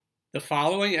The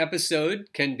following episode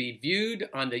can be viewed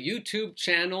on the YouTube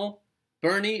channel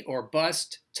Bernie or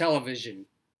Bust Television.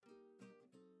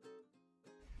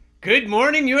 Good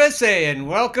morning, USA, and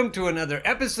welcome to another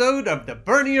episode of the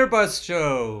Bernie or Bust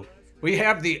Show. We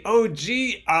have the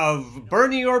OG of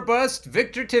Bernie or Bust,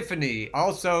 Victor Tiffany,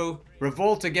 also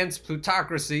Revolt Against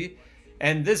Plutocracy,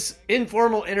 and this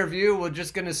informal interview we're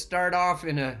just going to start off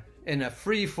in a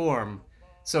free form.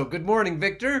 So, good morning,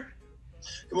 Victor.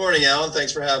 Good morning, Alan.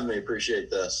 Thanks for having me. Appreciate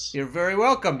this. You're very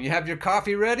welcome. You have your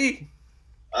coffee ready?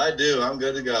 I do. I'm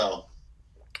good to go.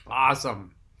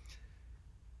 Awesome.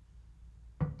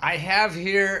 I have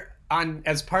here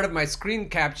as part of my screen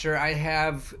capture, I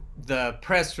have the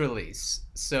press release.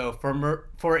 So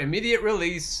for immediate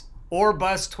release, or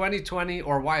Bust 2020,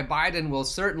 or why Biden will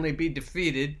certainly be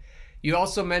defeated. You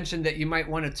also mentioned that you might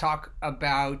want to talk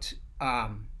about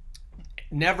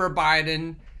Never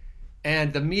Biden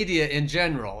and the media in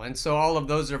general. And so all of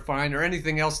those are fine, or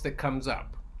anything else that comes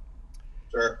up.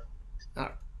 Sure.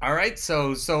 All right,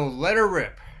 so let her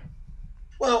rip.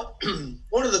 Well,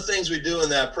 one of the things we do in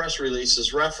that press release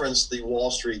is reference the Wall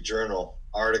Street Journal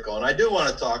article. And I do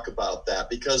want to talk about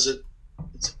that because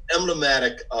it's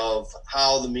emblematic of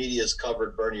how the media has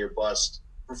covered Bernie or Bust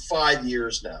for 5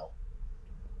 years now.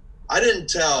 I didn't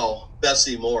tell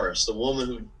Betsy Morris, the woman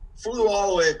who flew all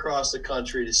the way across the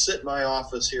country to sit in my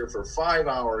office here for 5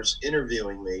 hours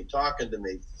interviewing me, talking to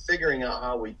me, figuring out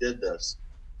how we did this.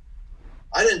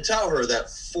 I didn't tell her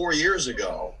that 4 years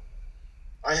ago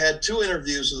I had 2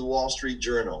 interviews with the Wall Street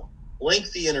Journal,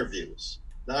 lengthy interviews.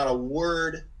 Not a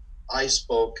word I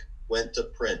spoke went to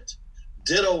print.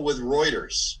 Ditto with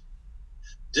Reuters.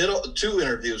 2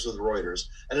 interviews with Reuters,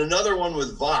 and another one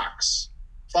with Vox.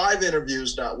 5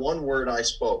 interviews, not one word I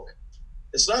spoke.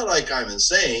 It's not like I'm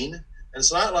insane, and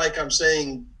it's not like I'm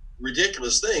saying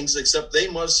ridiculous things, except they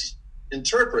must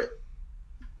interpret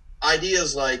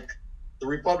ideas like the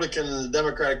Republican and the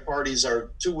Democratic parties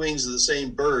are 2 wings of the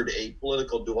same bird, a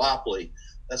political duopoly.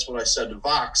 That's what I said to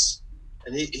Vox,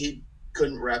 and he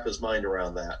couldn't wrap his mind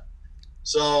around that.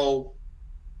 So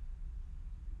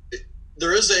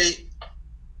there is a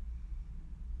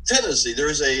tendency,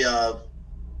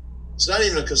 it's not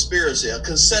even a conspiracy, a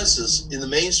consensus in the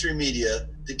mainstream media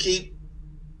to keep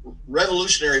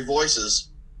revolutionary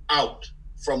voices out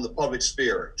from the public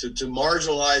sphere, to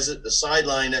marginalize it, to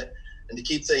sideline it, and to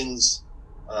keep things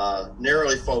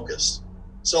narrowly focused.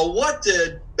 So what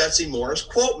did Betsy Morris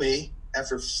quote me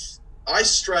after I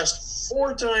stressed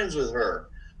 4 times with her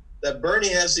that Bernie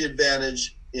has the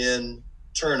advantage in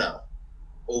turnout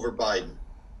over Biden.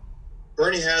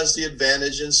 Bernie has the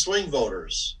advantage in swing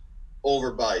voters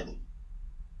over Biden.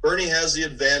 Bernie has the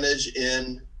advantage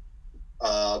in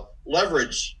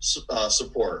leverage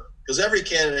support, because every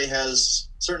candidate has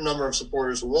a certain number of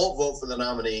supporters who won't vote for the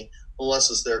nominee unless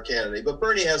it's their candidate. But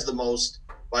Bernie has the most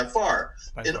by far.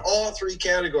 In all 3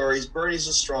 categories, Bernie's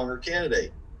a stronger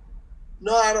candidate.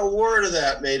 Not a word of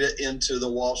that made it into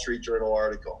the Wall Street Journal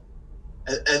article.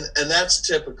 And that's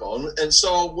typical. And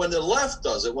so when the left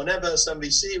does it, when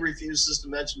MSNBC refuses to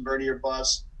mention Bernie or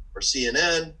Bust, or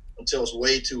CNN until it's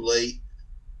way too late,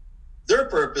 their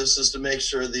purpose is to make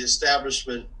sure the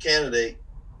establishment candidate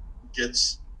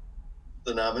gets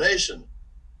the nomination.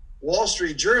 Wall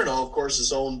Street Journal, of course,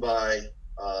 is owned by,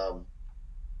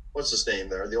 what's his name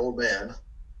there? The old man,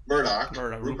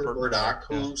 Rupert Murdoch,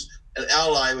 who's an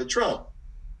ally with Trump.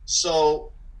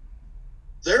 So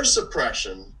their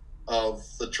suppression of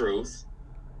the truth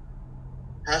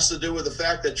has to do with the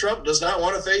fact that Trump does not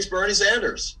want to face Bernie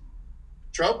Sanders.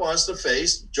 Trump wants to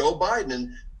face Joe Biden,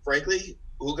 and frankly,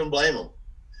 who can blame him?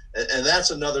 And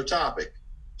that's another topic.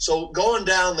 So going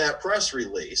down that press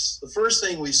release, the first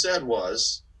thing we said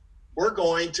was, we're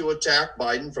going to attack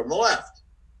Biden from the left.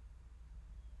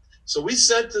 So we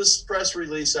sent this press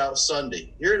release out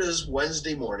Sunday. Here it is,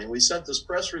 Wednesday morning. We sent this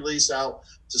press release out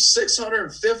to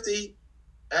 650,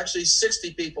 actually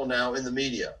 60 people now in the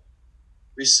media.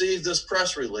 Received this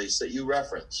press release that you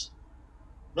referenced.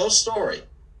 No story.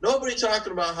 Nobody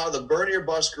talking about how the Bernie or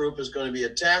Bust group is going to be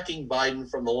attacking Biden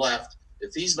from the left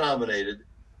if he's nominated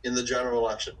in the general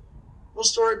election. No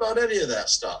story about any of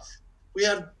that stuff. We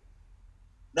had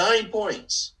 9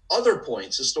 points, other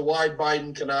points as to why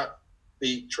Biden cannot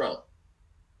beat Trump.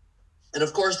 And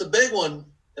of course, the big one,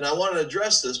 and I want to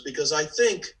address this because I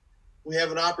think we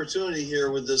have an opportunity here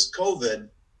with this COVID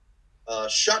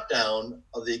shutdown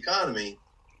of the economy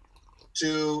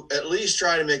to at least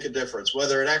try to make a difference,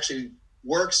 whether it actually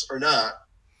works or not.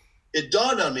 It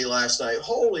dawned on me last night,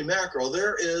 holy mackerel,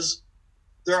 there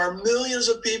are millions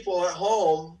of people at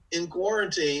home in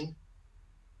quarantine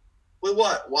with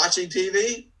what? Watching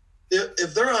TV?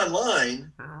 If they're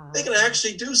online, they can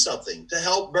actually do something to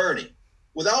help Bernie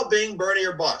without being Bernie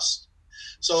or bust.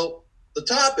 So the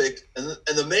topic and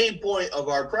the main point of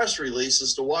our press release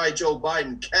as to why Joe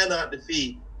Biden cannot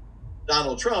defeat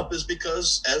Donald Trump is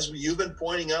because, as you've been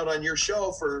pointing out on your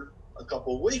show for a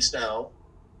couple of weeks now,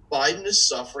 Biden is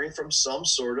suffering from some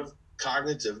sort of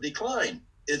cognitive decline.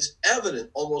 It's evident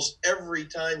almost every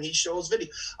time he shows video.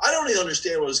 I don't even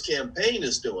understand what his campaign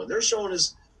is doing. They're showing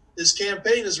his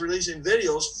campaign is releasing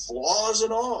videos, flaws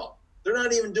and all. They're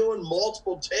not even doing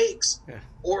multiple takes. Yeah.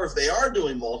 Or if they are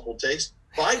doing multiple takes,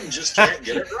 Biden just can't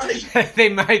get it right. They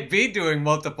might be doing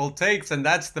multiple takes, and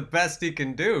that's the best he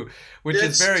can do, which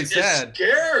is very sad. It's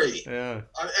scary. Yeah.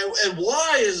 And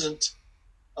why isn't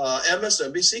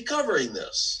MSNBC covering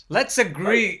this? Let's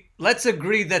agree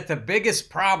that the biggest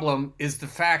problem is the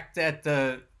fact that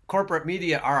the corporate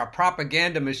media are a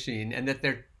propaganda machine, and that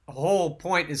their whole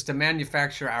point is to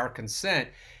manufacture our consent.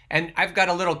 And I've got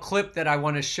a little clip that I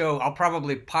want to show. I'll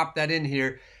probably pop that in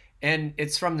here, and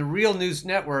it's from the Real News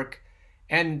Network.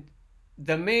 And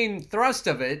the main thrust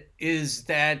of it is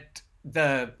that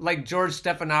like George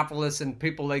Stephanopoulos and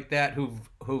people like that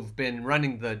who've been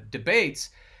running the debates,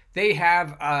 they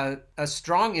have a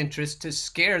strong interest to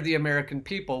scare the American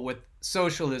people with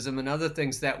socialism and other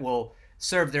things that will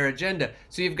serve their agenda.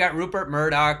 So you've got Rupert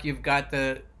Murdoch, you've got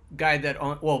the guy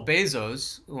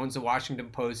Bezos, who owns the Washington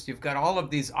Post. You've got all of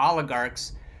these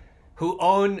oligarchs who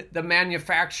own the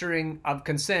manufacturing of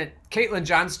consent. Caitlin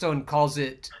Johnstone calls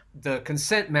it the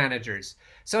consent managers.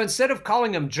 So instead of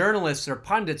calling them journalists or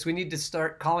pundits, we need to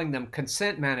start calling them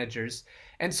consent managers.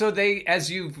 And so they,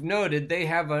 as you've noted, they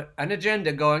have an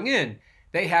agenda going in.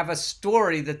 They have a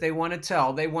story that they want to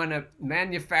tell. They want to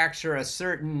manufacture a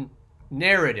certain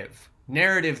narrative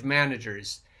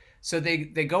managers. So they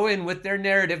go in with their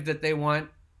narrative that they want.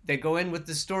 They go in with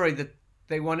the story that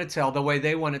they want to tell, the way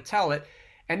they want to tell it.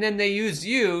 And then they use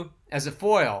you as a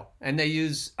foil, and they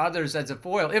use others as a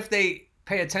foil if they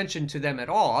pay attention to them at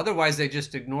all. Otherwise, they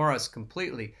just ignore us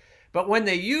completely. But when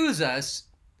they use us,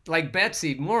 like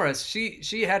Betsy Morris,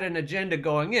 she had an agenda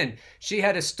going in. She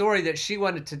had a story that she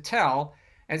wanted to tell,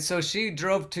 and so she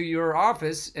drove to your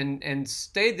office and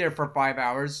stayed there for 5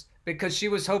 hours because she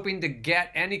was hoping to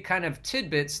get any kind of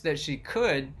tidbits that she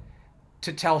could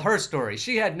to tell her story.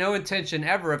 She had no intention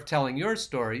ever of telling your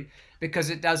story because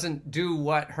it doesn't do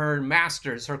what her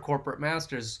corporate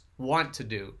masters want to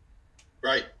do.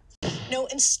 Right. No,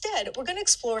 instead, we're going to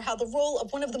explore how the role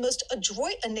of one of the most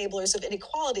adroit enablers of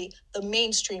inequality, the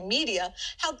mainstream media,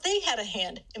 how they had a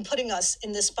hand in putting us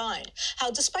in this bind.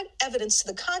 How, despite evidence to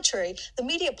the contrary, the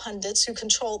media pundits who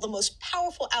control the most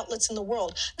powerful outlets in the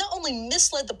world not only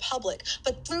misled the public,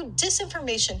 but through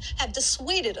disinformation have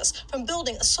dissuaded us from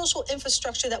building a social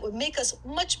infrastructure that would make us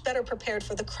much better prepared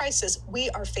for the crisis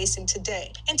we are facing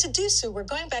today. And to do so, we're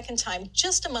going back in time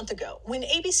just a month ago when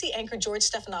ABC anchor George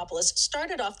Stephanopoulos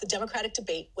started off the Democratic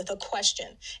debate with a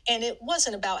question. And it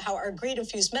wasn't about how our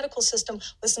greed-infused medical system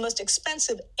was the most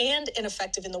expensive and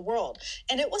ineffective in the world.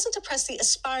 And it wasn't to press the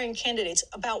aspiring candidates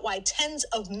about why tens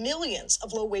of millions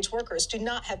of low-wage workers do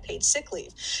not have paid sick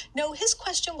leave. No, his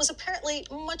question was apparently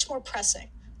much more pressing.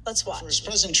 Let's watch. First,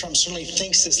 President Trump certainly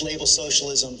thinks this label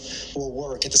socialism will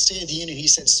work. At the State of the Union, he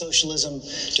said socialism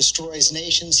destroys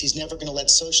nations. He's never going to let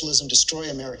socialism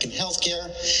destroy American healthcare.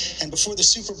 And before the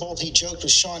Super Bowl, he joked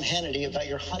with Sean Hannity about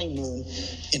your honeymoon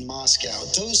in Moscow.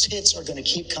 Those hits are going to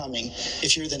keep coming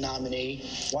if you're the nominee.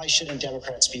 Why shouldn't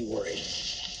Democrats be worried?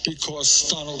 Because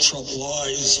Donald Trump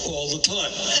lies all the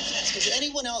time. Is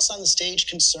anyone else on the stage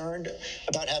concerned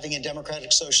about having a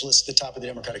Democratic socialist at the top of the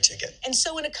Democratic ticket? And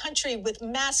so in a country with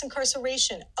mass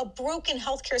incarceration, a broken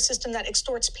healthcare system that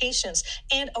extorts patients,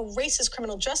 and a racist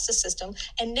criminal justice system,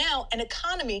 and now an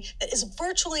economy that is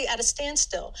virtually at a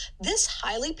standstill, this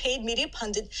highly paid media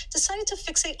pundit decided to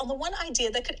fixate on the one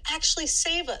idea that could actually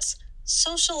save us: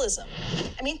 socialism.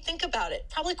 I mean, think about it.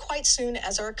 Probably quite soon,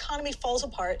 as our economy falls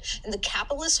apart and the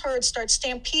capitalist herd starts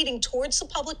stampeding towards the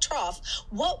public trough,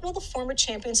 what will the former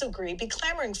champions of greed be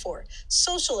clamoring for?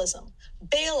 Socialism,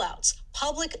 bailouts,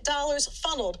 public dollars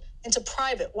funneled into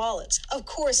private wallets. Of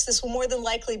course, this will more than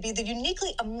likely be the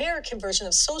uniquely American version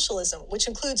of socialism, which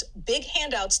includes big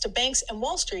handouts to banks and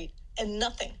Wall Street and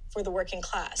nothing for the working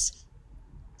class.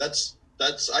 That's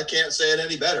I can't say it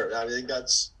any better. I think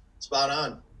that's spot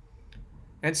on.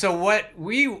 And so what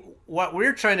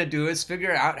we're trying to do is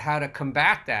figure out how to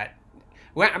combat that.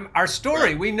 Our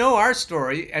story, we know our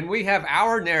story, and we have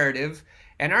our narrative,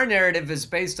 and our narrative is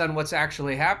based on what's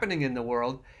actually happening in the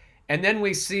world. And then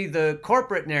we see the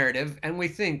corporate narrative, and we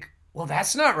think, well,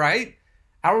 that's not right.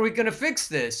 How are we going to fix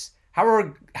this? how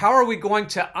are we going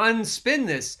to unspin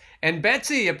this? And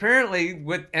Betsy apparently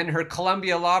and her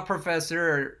Columbia law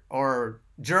professor or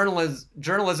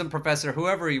journalism professor,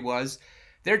 whoever he was,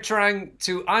 they're trying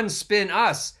to unspin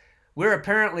us. We're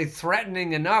apparently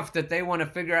threatening enough that they want to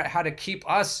figure out how to keep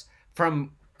us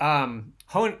from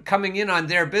coming in on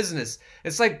their business.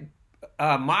 It's like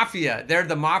mafia. They're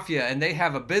the mafia, and they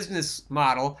have a business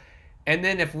model. And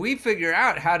then if we figure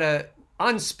out how to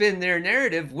unspin their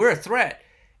narrative, we're a threat.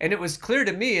 And it was clear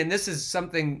to me, and this is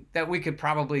something that we could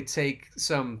probably take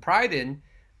some pride in,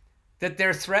 that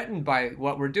they're threatened by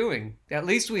what we're doing. At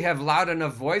least we have loud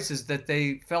enough voices that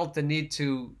they felt the need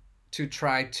to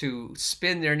try to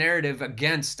spin their narrative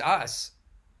against us.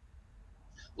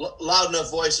 Loud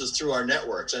enough voices through our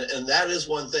networks. And that is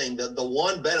one thing, that the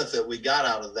one benefit we got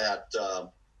out of that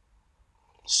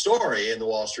story in the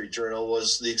Wall Street Journal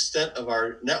was the extent of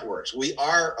our networks. We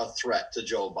are a threat to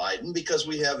Joe Biden because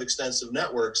we have extensive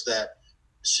networks that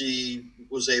she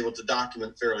was able to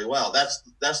document fairly well.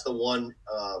 That's the one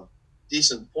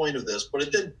decent point of this, but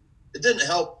it didn't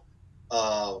help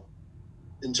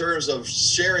in terms of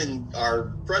sharing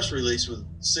our press release with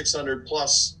 600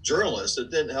 plus journalists. It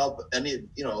didn't help any,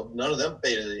 none of them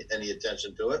paid any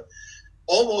attention to it,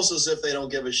 almost as if they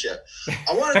don't give a shit.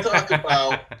 I want to talk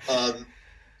about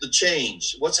the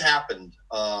change, what's happened,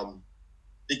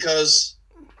 because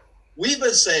we've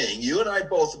been saying, you and I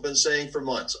both have been saying for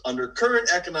months, under current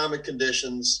economic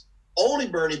conditions, only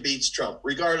Bernie beats Trump,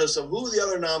 regardless of who the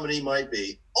other nominee might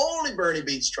be. Only Bernie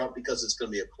beats Trump because it's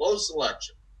going to be a close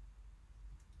election.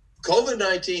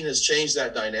 COVID-19 has changed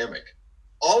that dynamic.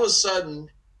 All of a sudden,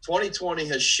 2020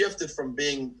 has shifted from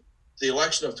being the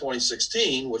election of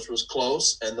 2016, which was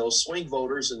close, and those swing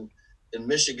voters in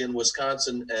Michigan,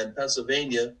 Wisconsin, and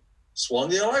Pennsylvania swung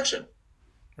the election,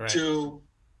 right, to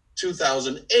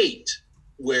 2008,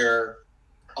 where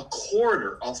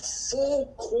a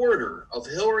full quarter of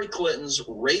Hillary Clinton's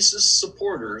racist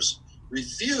supporters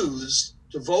refused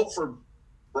to vote for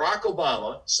Barack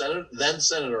Obama, then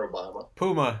Senator Obama,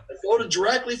 Puma, and voted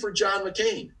directly for John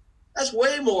McCain. That's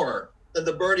way more than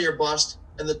the Bernie or bust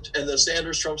and the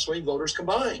Sanders-Trump swing voters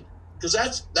combined, because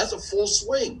that's a full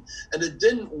swing. And it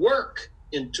didn't work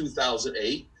in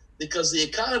 2008 because the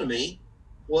economy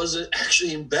was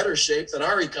actually in better shape than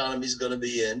our economy is going to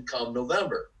be in come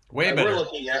November. Way better.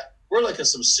 We're looking at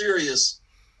some serious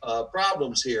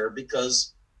problems here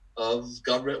because of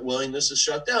government willingness to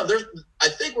shut down. I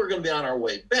think we're going to be on our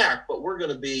way back, but we're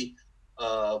going to be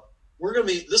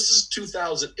this is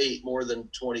 2008 more than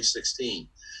 2016.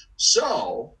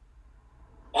 So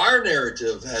our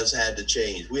narrative has had to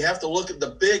change. We have to look at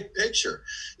the big picture.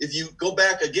 If you go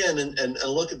back again and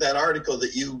look at that article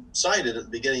that you cited at the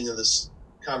beginning of this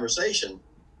conversation,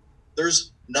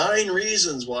 there's 9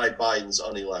 reasons why Biden's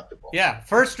unelectable. Yeah,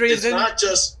 first reason.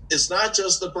 It's not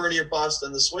just the Bernie or bust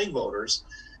and the swing voters.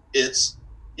 It's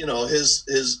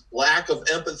his lack of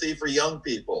empathy for young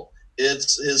people.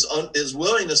 It's his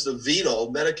willingness to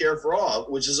veto Medicare for all,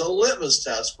 which is a litmus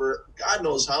test for God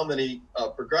knows how many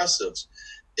progressives.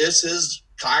 It's his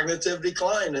cognitive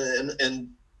decline, and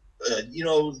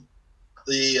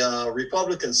the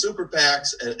Republican super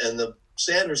PACs and the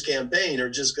Sanders campaign are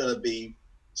just going to be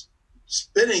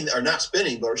spinning, or not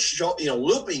spinning, but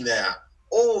looping that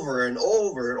over and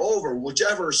over and over,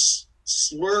 whichever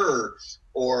slur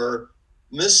or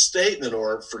misstatement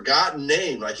or forgotten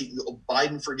name, like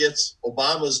Biden forgets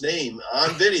Obama's name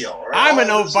on video. Right? I'm an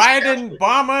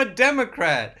Biden-Obama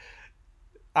Democrat.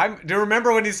 Do you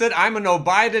remember when he said, I'm an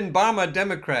Biden-Obama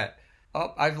Democrat?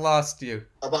 Oh, I've lost you.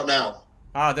 How about now?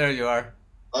 Ah, there you are.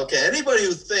 Okay, anybody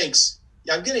who thinks,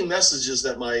 I'm getting messages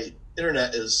that my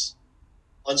internet is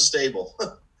unstable.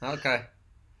 Okay.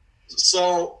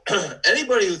 So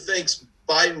anybody who thinks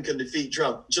Biden can defeat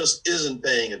Trump just isn't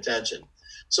paying attention.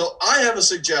 So I have a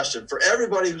suggestion for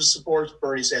everybody who supports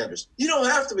Bernie Sanders. You don't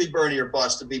have to be Bernie or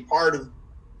bust to be part of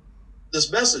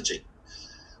this messaging.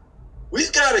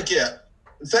 We've got to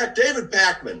in fact, David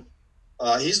Pakman,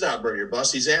 he's not Bernie or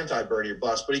bust, he's anti-Bernie or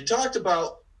bust, but he talked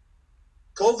about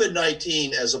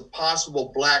COVID-19 as a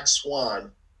possible black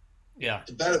swan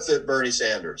to benefit Bernie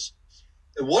Sanders.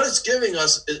 And what it's giving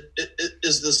us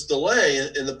is this delay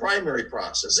in the primary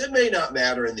process. It may not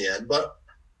matter in the end, but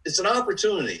it's an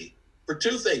opportunity for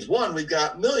 2 things. One, we've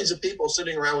got millions of people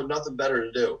sitting around with nothing better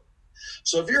to do.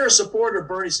 So if you're a supporter of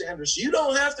Bernie Sanders, you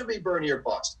don't have to be Bernie or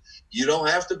bust. You don't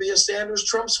have to be a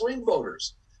Sanders-Trump swing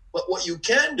voters. But what you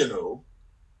can do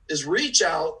is reach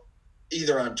out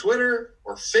either on Twitter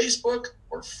or Facebook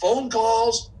or phone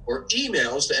calls or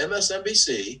emails to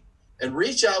MSNBC and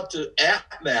reach out to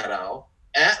 @Maddow,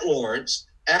 @Lawrence,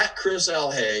 @Chris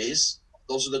L. Hayes.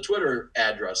 Those are the Twitter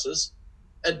addresses.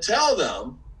 and tell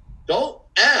them, don't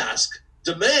ask,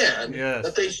 demand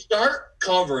that they start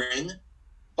covering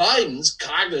Biden's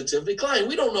cognitive decline.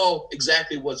 We don't know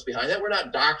exactly what's behind that. We're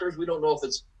not doctors. We don't know if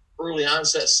it's early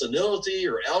onset senility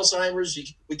or Alzheimer's.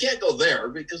 We can't go there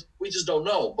because we just don't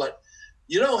know. But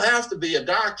you don't have to be a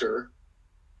doctor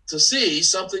to see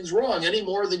something's wrong any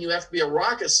more than you have to be a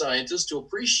rocket scientist to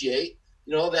appreciate,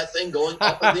 that thing going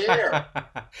up in the air.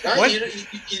 Right?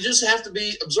 You just have to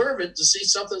be observant to see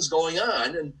something's going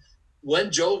on. And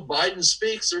when Joe Biden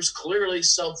speaks, there's clearly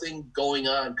something going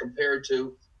on compared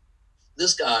to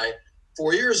this guy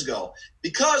 4 years ago.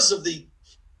 Because of the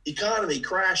economy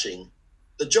crashing,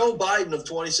 the Joe Biden of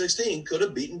 2016 could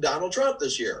have beaten Donald Trump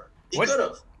this year. He could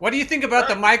have. What do you think about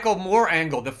the Michael Moore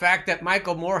angle? The fact that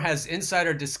Michael Moore has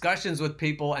insider discussions with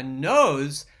people and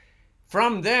knows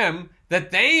from them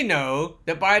that they know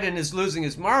that Biden is losing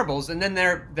his marbles, and then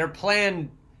their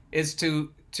plan is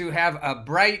to have a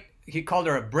bright, he called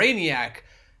her a brainiac,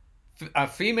 a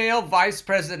female vice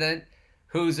president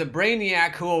who's a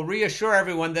brainiac who will reassure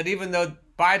everyone that even though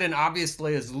Biden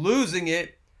obviously is losing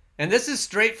it, and this is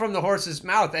straight from the horse's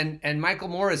mouth, and Michael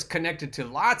Moore is connected to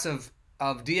lots of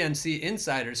DNC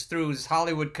insiders through his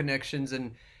Hollywood connections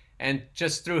and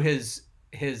just through his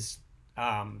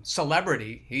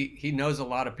celebrity. He knows a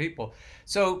lot of people.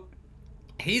 So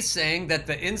he's saying that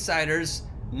the insiders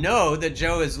know that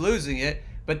Joe is losing it,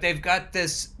 but they've got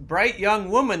this bright young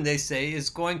woman, they say,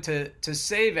 is going to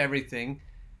save everything.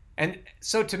 And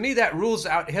so to me, that rules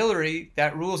out Hillary,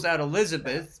 that rules out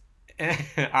Elizabeth,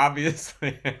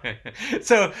 obviously.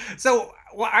 So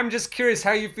well, I'm just curious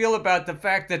how you feel about the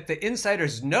fact that the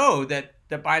insiders know that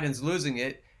Biden's losing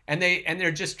it, and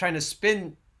they're just trying to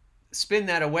spin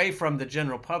that away from the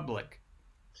general public.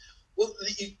 Well,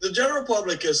 the general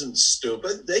public isn't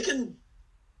stupid.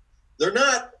 They're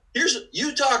not.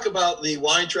 You talk about the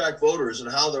wine track voters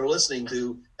and how they're listening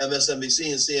to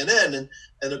MSNBC and CNN,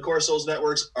 and of course those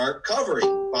networks aren't covering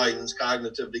Biden's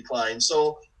cognitive decline.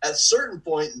 So at a certain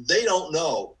point, they don't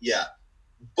know yet.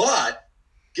 But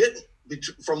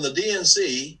from the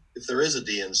DNC, if there is a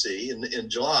DNC in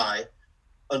July,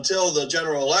 until the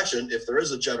general election, if there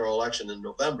is a general election in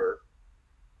November,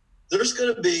 there's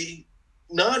going to be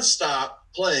nonstop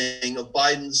playing of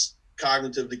Biden's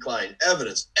cognitive decline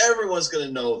evidence. Everyone's going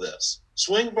to know this.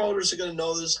 Swing voters are going to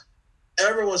know this.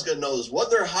 Everyone's going to know this.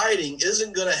 What they're hiding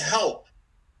isn't going to help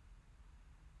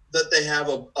that they have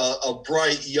a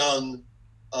bright young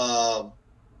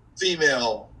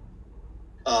female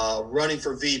running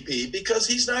for VP, because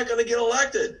he's not going to get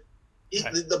elected.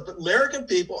 The American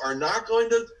people are not going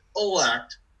to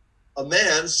elect a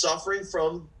man suffering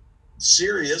from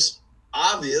serious,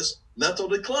 obvious mental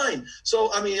decline.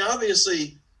 So, I mean,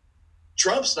 obviously,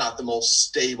 Trump's not the most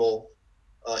stable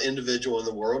individual in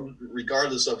the world,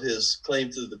 regardless of his claim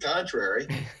to the contrary.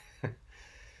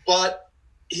 But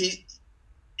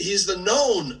he's the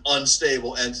known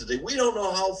unstable entity. We don't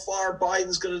know how far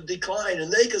Biden's going to decline,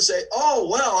 and they can say, "Oh,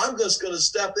 well, I'm just going to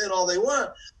step in all they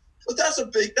want." But that's a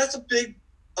big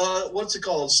what's it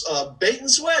called? Bait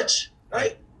and switch,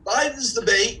 right? Biden's the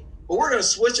bait, but we're going to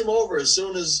switch him over as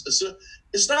soon.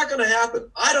 It's not going to happen.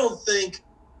 I don't think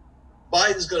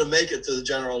Biden's going to make it to the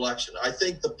general election. I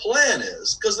think the plan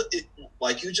is, because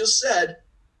like you just said,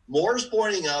 Moore's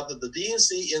pointing out that the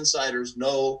DNC insiders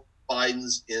know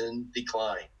Biden's in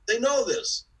decline. They know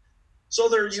this. So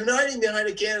they're uniting behind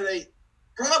a candidate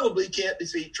probably can't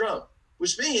defeat Trump,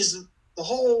 which means the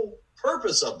whole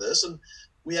purpose of this, and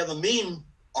we have a meme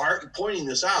pointing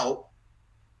this out,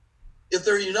 if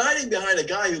they're uniting behind a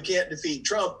guy who can't defeat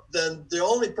Trump, then the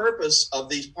only purpose of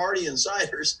these party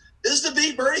insiders is to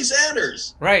beat Bernie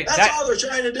Sanders. Right. That's all they're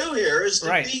trying to do here, is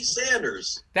to beat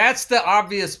Sanders. That's the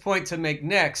obvious point to make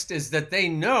next, is that they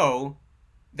know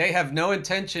they have no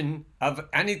intention of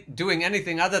doing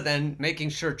anything other than making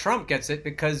sure Trump gets it,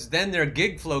 because then their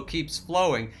gig flow keeps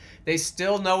flowing. They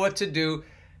still know what to do.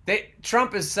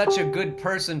 Trump is such a good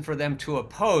person for them to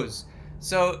oppose.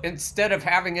 So instead of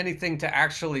having anything to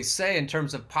actually say in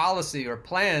terms of policy or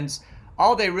plans,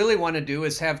 all they really want to do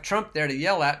is have Trump there to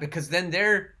yell at, because then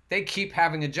they keep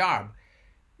having a job.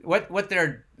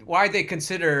 Why they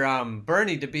consider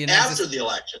Bernie to be after the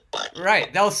election.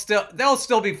 Right. They'll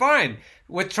still be fine.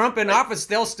 With Trump in office,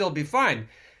 they'll still be fine.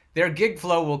 Their gig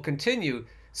flow will continue.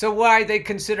 So why they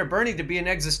consider Bernie to be an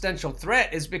existential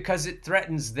threat is because it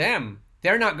threatens them.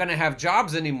 They're not going to have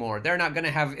jobs anymore. They're not going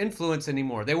to have influence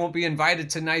anymore. They won't be invited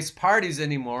to nice parties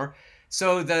anymore.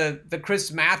 So the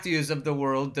Chris Matthews of the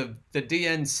world, the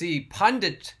DNC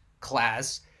pundit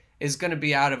class, is going to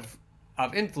be out of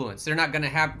influence. They're not going to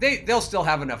have, they'll still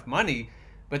have enough money,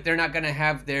 but they're not going to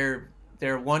have their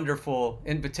their wonderful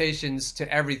invitations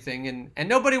to everything, and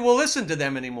nobody will listen to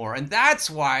them anymore. And that's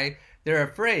why they're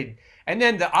afraid. And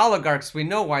then the oligarchs, we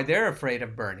know why they're afraid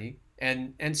of Bernie.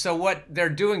 And so what they're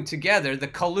doing together, the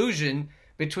collusion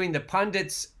between the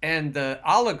pundits and the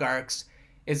oligarchs,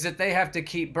 is that they have to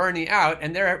keep Bernie out,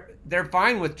 and they're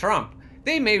fine with Trump.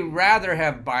 They may rather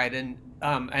have Biden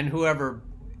and whoever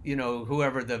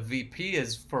the VP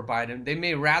is for Biden. They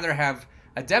may rather have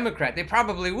a Democrat. They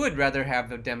probably would rather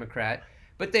have a Democrat,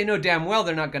 but they know damn well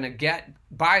they're not going to get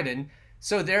Biden.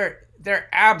 So they're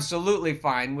absolutely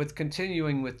fine with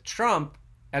continuing with Trump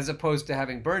as opposed to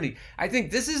having Bernie. I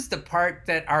think this is the part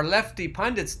that our lefty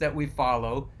pundits that we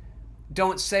follow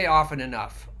don't say often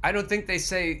enough. I don't think they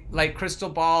say, like Crystal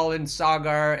Ball and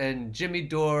Sagar and Jimmy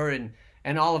Dore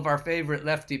and all of our favorite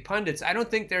lefty pundits, I don't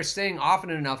think they're saying often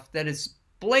enough that it's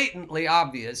blatantly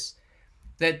obvious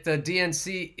that the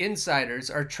DNC insiders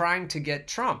are trying to get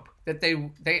Trump, that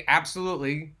they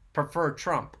absolutely prefer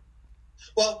Trump.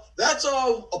 Well, that's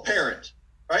all apparent,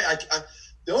 right?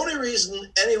 The only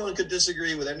reason anyone could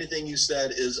disagree with anything you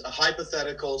said is a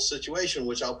hypothetical situation,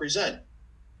 which I'll present.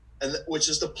 And which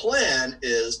is the plan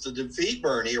is to defeat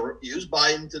Bernie, or use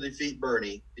Biden to defeat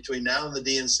Bernie between now and the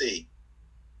DNC.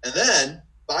 And then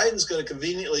Biden's going to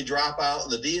conveniently drop out,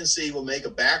 and the DNC will make a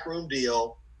backroom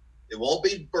deal. It won't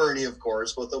be Bernie, of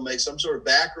course, but they'll make some sort of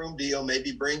backroom deal,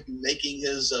 maybe making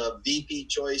his VP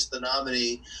choice the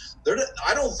nominee.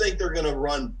 I don't think they're going to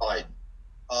run Biden.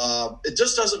 It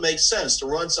just doesn't make sense to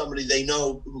run somebody they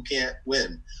know who can't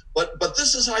win. But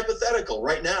this is hypothetical.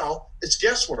 Right now, it's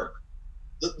guesswork.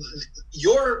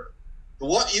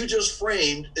 What you just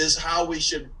framed is how we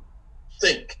should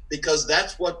think, because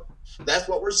that's what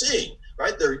we're seeing,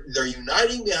 right? They're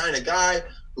uniting behind a guy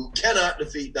who cannot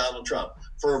defeat Donald Trump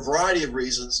for a variety of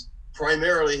reasons,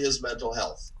 primarily his mental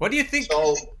health. What do you think?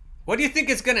 So, what do you think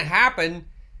is going to happen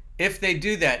if they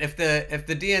do that? If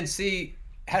the DNC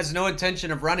has no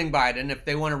intention of running Biden, if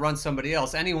they want to run somebody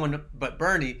else, anyone but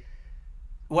Bernie,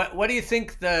 what do you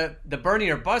think the Bernie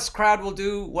or bust crowd will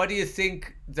do? What do you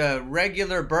think the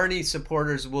regular Bernie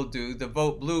supporters will do, the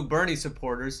vote blue Bernie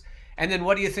supporters? And then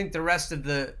what do you think the rest of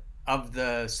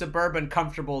the suburban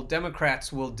comfortable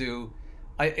Democrats will do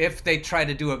if they try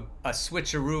to do a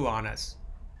switcheroo on us?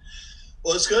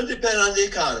 Well, it's going to depend on the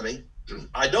economy.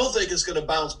 I don't think it's going to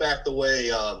bounce back the way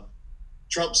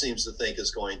Trump seems to think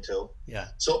it's going to. Yeah.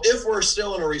 So if we're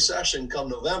still in a recession come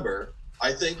November,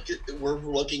 I think we're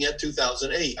looking at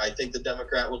 2008. I think the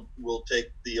Democrat will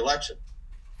take the election.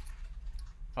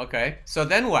 Okay. So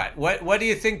then what? What do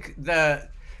you think the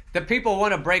people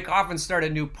want to break off and start a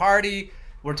new party?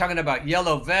 We're talking about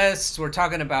yellow vests. We're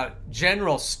talking about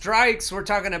general strikes. We're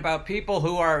talking about people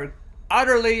who are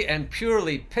utterly and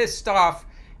purely pissed off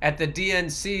at the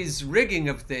DNC's rigging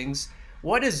of things.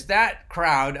 What is that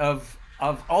crowd of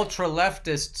ultra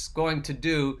leftists going to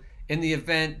do in the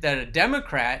event that a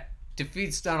Democrat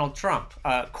defeats Donald Trump,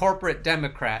 a corporate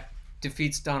Democrat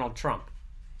defeats Donald Trump?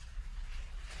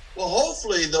 Well,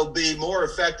 hopefully they'll be more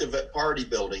effective at party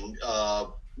building.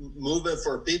 Movement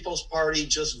for People's Party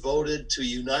just voted to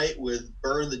unite with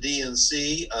Burn the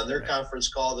DNC on their conference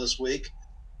call this week.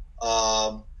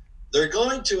 They're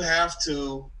going to have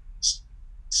to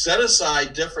set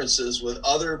aside differences with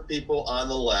other people on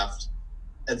the left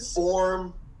and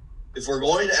form, if we're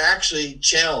going to actually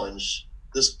challenge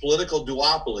this political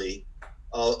duopoly,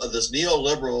 this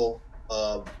neoliberal,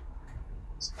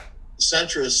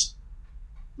 centrist,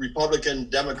 Republican,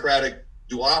 Democratic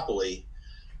duopoly,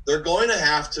 they're going to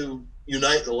have to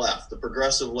unite the left, the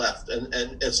progressive left. And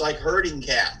it's like herding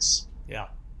cats. Yeah.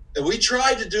 And we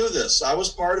tried to do this. I was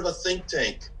part of a think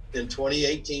tank in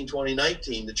 2018,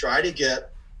 2019 to try to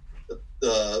get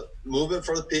the Movement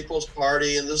for the People's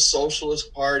Party and the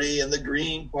Socialist Party and the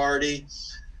Green Party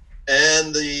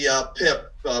and the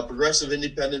PIP, Progressive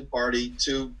Independent Party,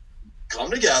 to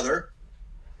come together,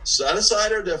 set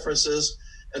aside our differences,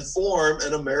 and form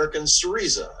an American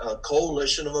Syriza, a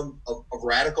coalition of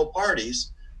radical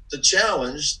parties to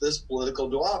challenge this political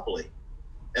duopoly.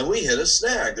 And we hit a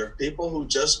snag. There are people who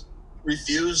just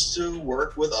refuse to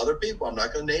work with other people. I'm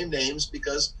not going to name names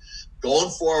because going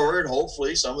forward,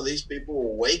 hopefully some of these people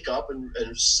will wake up and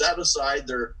set aside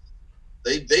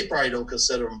they probably don't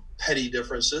consider them petty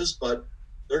differences, but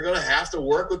they're going to have to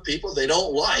work with people they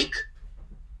don't like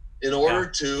in order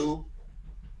to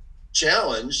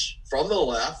challenge from the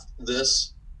left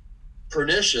this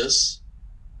pernicious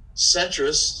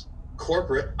centrist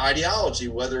corporate ideology,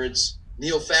 whether it's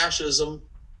neo-fascism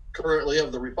currently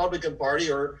of the Republican Party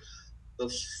or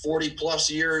the 40 plus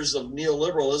years of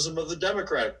neoliberalism of the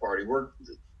Democratic Party.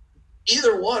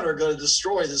 Either one are going to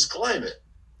destroy this climate.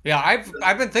 Yeah,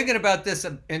 I've been thinking about this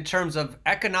in terms of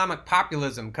economic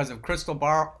populism because of Crystal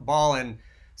Ball and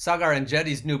Sagar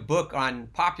Enjeti's new book on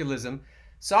populism.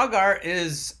 Sagar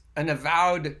is an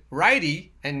avowed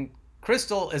righty and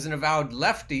Crystal is an avowed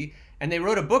lefty, and they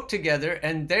wrote a book together,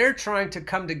 and they're trying to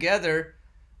come together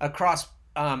across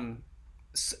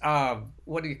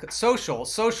what do you call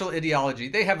social ideology.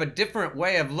 They have a different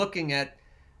way of looking at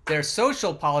their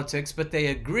social politics, but they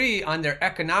agree on their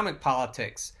economic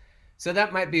politics. So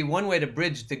that might be one way to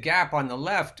bridge the gap on the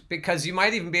left, because you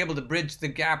might even be able to bridge the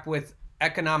gap with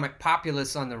economic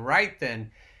populists on the right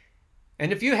then.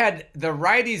 And if you had the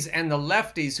righties and the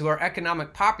lefties who are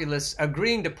economic populists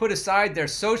agreeing to put aside their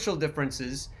social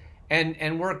differences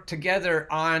and work together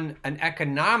on an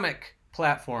economic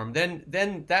platform,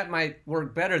 then that might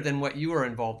work better than what you were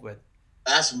involved with.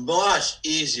 That's much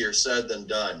easier said than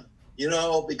done.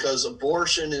 Because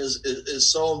abortion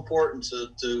is so important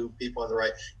to people on the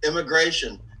right.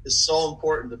 Immigration is so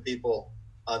important to people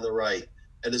on the right.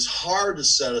 And it's hard to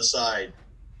set aside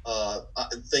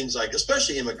things like,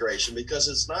 especially immigration, because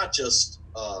it's not just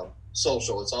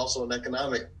social, it's also an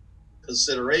economic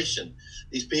consideration.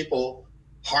 These people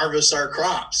harvest our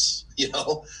crops,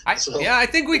 I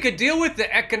think we could deal with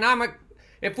the economic,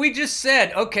 if we just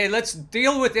said, okay, let's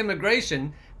deal with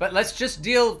immigration, but let's just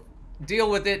deal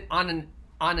with it on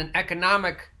an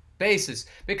economic basis.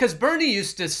 Because Bernie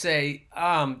used to say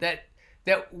that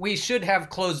we should have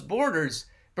closed borders.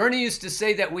 Bernie used to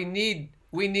say that we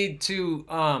need to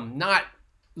not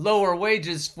lower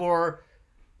wages for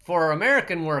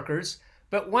American workers.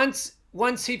 But once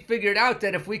he figured out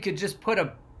that if we could just put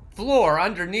a floor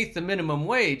underneath the minimum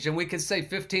wage and we could say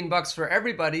 $15 for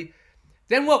everybody,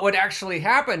 then what would actually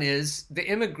happen is the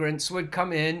immigrants would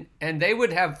come in and they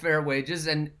would have fair wages,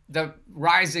 and the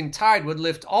rising tide would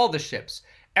lift all the ships.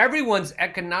 Everyone's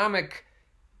economic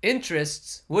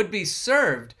interests would be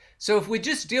served. So if we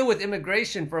just deal with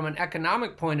immigration from an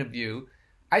economic point of view,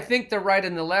 I think the right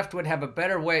and the left would have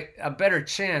a better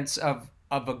chance of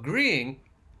agreeing,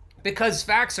 because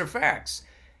facts are facts.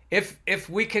 If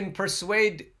we can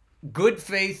persuade good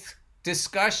faith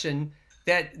discussion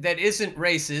that isn't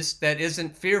racist, that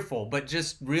isn't fearful, but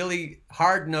just really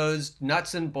hard-nosed,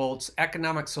 nuts and bolts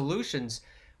economic solutions,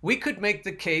 we could make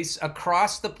the case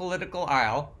across the political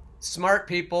aisle. Smart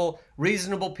people,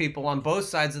 reasonable people on both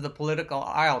sides of the political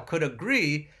aisle could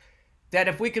agree that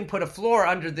if we can put a floor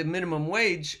under the minimum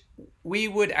wage, we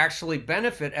would actually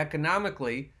benefit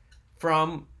economically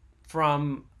from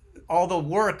all the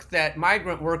work that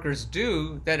migrant workers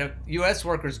do that U.S.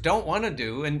 workers don't want to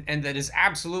do, and that is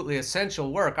absolutely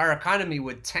essential work. Our economy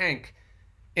would tank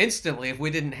instantly if we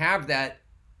didn't have that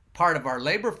part of our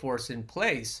labor force in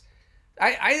place.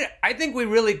 I think we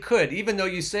really could, even though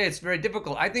you say it's very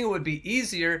difficult. I think it would be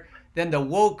easier than the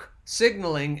woke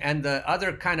signaling and the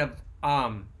other kind of,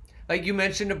 like you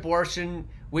mentioned, abortion.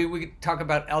 We could talk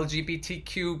about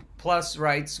LGBTQ plus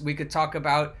rights. We could talk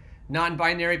about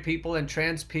non-binary people and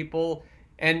trans people,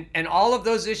 and all of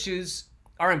those issues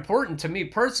are important to me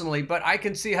personally, but I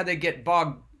can see how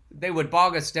they would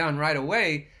bog us down right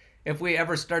away if we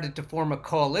ever started to form a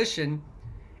coalition.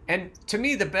 And to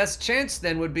me, the best chance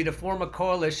then would be to form a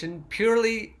coalition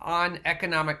purely on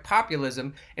economic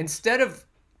populism. Instead of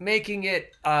making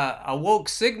it a woke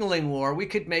signaling war, we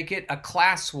could make it a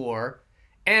class war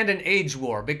and an age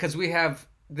war, because we have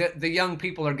the young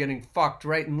people are getting fucked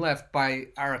right and left by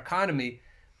our economy.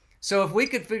 So if we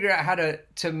could figure out how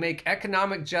to make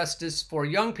economic justice for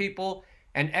young people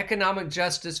and economic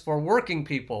justice for working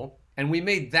people, and we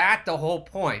made that the whole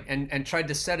point and tried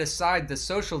to set aside the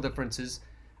social differences,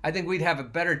 I think we'd have a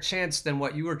better chance than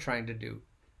what you were trying to do.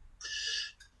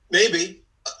 Maybe.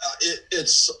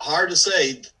 It's hard to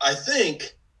say. I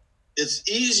think it's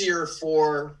easier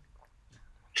for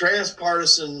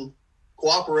transpartisan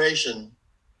cooperation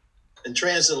and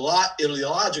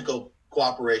trans-ideological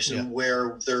cooperation,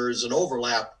 where there's an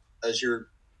overlap, as you're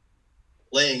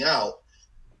laying out,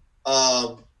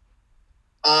 on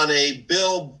a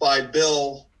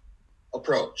bill-by-bill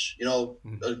approach,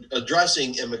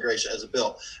 addressing immigration as a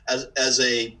bill. As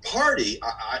a party,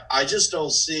 I just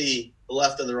don't see the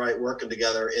left and the right working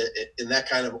together in that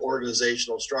kind of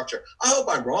organizational structure. I hope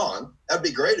I'm wrong. That'd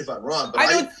be great if I'm wrong, but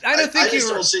I just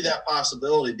don't see that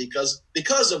possibility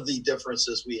because of the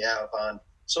differences we have on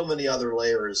so many other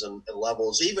layers and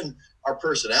levels. Even our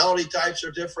personality types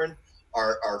are different.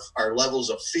 Our levels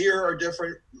of fear are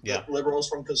different. Liberals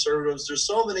from conservatives. There's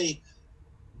so many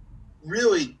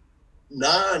really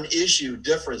non-issue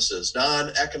differences,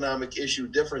 non-economic issue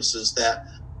differences that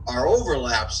are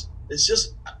overlaps. It's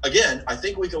just, again, I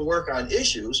think we can work on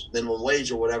issues, minimum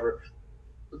wage or whatever,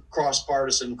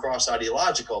 cross-partisan,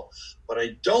 cross-ideological, but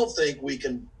I don't think we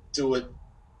can do it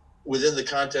within the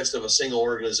context of a single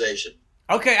organization.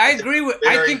 Okay, I agree with.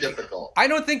 Very difficult. I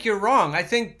don't think you're wrong. I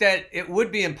think that it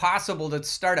would be impossible to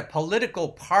start a political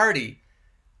party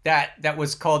that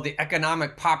was called the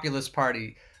Economic Populist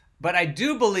Party. But I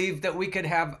do believe that we could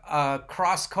have a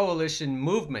cross-coalition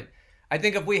movement. I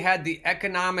think if we had the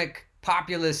Economic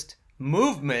Populist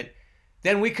movement,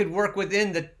 then we could work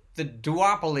within the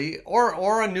duopoly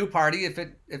or a new party if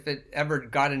it ever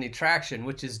got any traction,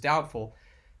 which is doubtful.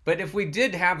 But if we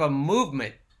did have a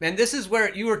movement, and this is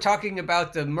where you were talking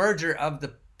about the merger of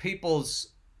the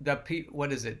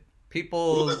what is it?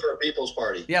 Movement for a People's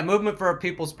Party. Yeah, Movement for a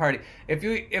People's Party.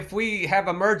 If we have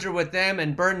a merger with them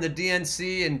and burn the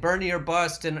DNC and Bernie or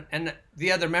bust and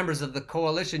the other members of the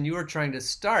coalition you were trying to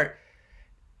start,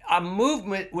 a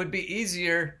movement would be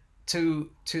easier to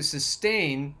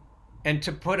sustain and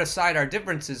to put aside our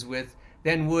differences with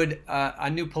than would a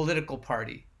new political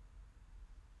party.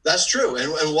 That's true.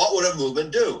 And what would a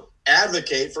movement do?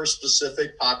 Advocate for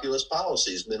specific populist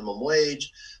policies, minimum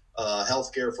wage,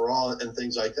 healthcare for all, and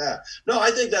things like that. No, I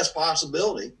think that's a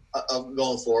possibility of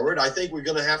going forward. I think we're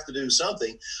going to have to do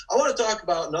something. I want to talk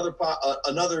about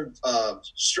another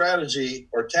strategy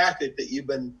or tactic that you've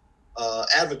been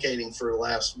advocating for the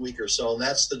last week or so, and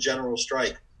that's the general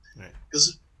strike.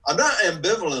 Because I'm not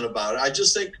ambivalent about it. I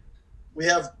just think we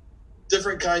have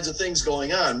different kinds of things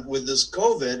going on with this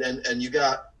COVID, and you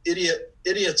got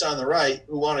idiots on the right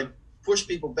who want to push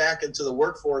people back into the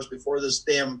workforce before this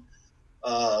damn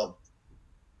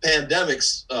pandemic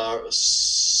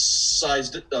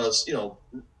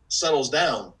settles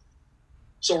down.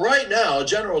 So right now, a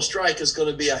general strike is going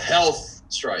to be a health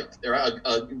strike.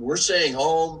 We're staying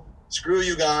home. Screw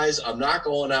you guys. I'm not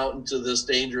going out into this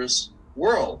dangerous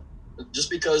world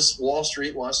just because Wall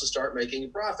Street wants to start making a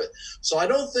profit. So I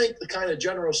don't think the kind of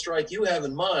general strike you have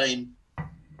in mind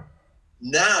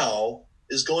now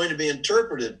is going to be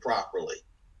interpreted properly.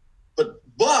 But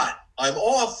I'm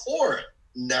all for it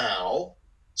now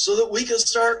so that we can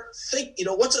start thinking,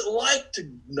 what's it like to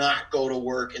not go to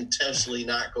work, intentionally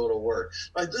not go to work?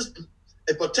 Like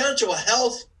a potential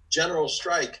health general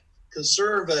strike can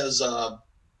serve as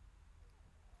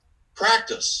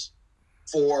practice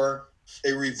for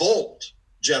a revolt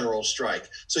general strike.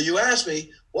 So you asked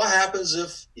me, what happens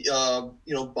if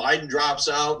Biden drops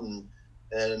out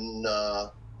and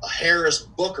a Harris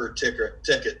Booker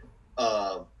ticket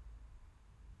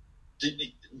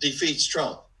defeats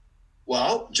Trump?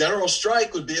 Well, general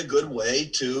strike would be a good way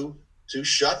to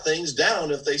shut things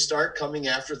down if they start coming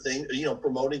after things,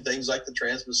 promoting things like the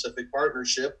Trans-Pacific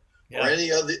Partnership or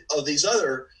any of these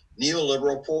other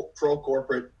neoliberal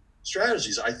pro-corporate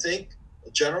strategies. I think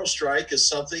a general strike is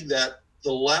something that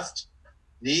the left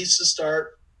needs to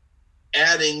start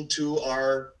adding to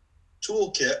our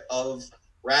toolkit of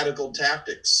radical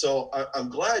tactics. So I'm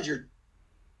glad you're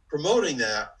promoting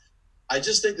that. I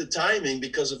just think the timing,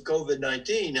 because of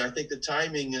COVID-19, I think the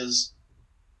timing is,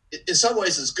 in some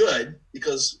ways, is good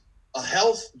because a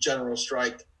health general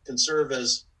strike can serve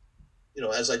as,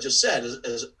 as I just said,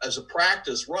 as a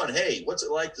practice run. Hey, what's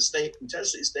it like to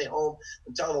intentionally stay home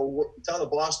and tell the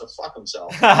boss to fuck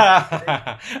himself?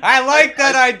 I like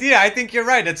that idea. I think you're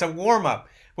right. It's a warm up.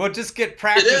 We'll just get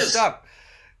practiced up.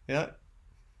 Yeah.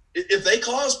 If they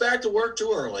call us back to work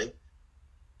too early,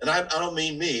 and I don't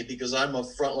mean me because I'm a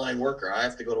frontline worker. I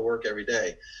have to go to work every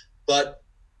day. But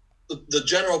the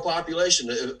general population,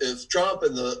 if Trump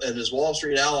and his Wall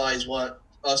Street allies want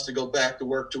us to go back to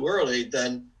work too early,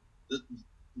 then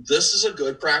this is a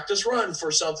good practice run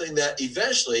for something that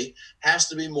eventually has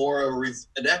to be more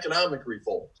an economic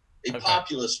revolt, a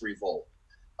populist revolt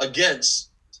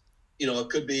against, it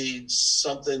could be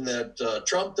something that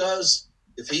Trump does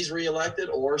if he's reelected,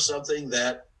 or something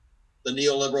that the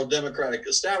neoliberal Democratic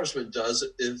establishment does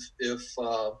if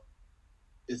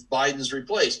Biden's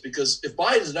replaced. Because if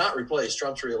Biden's not replaced,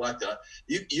 Trump's reelected.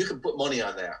 You can put money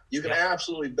on that. You can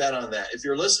absolutely bet on that. If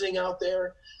you're listening out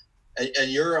there and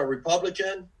you're a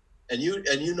Republican and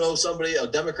you know somebody, a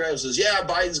Democrat, who says, yeah,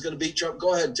 Biden's going to beat Trump,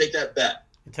 go ahead and take that bet.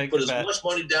 Put as much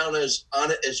money down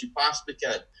on it as you possibly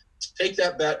can. Take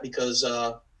that bet, because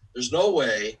there's no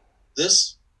way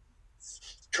this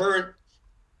current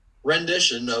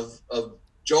rendition of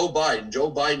Joe Biden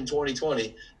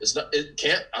 2020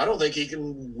 I don't think he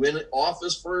can win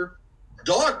office for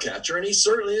dog catcher, and he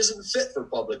certainly isn't fit for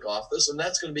public office, and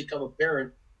that's going to become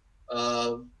apparent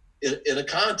in a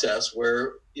contest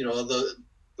where the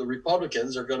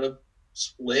Republicans are going to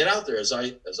lay it out there, as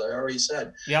I already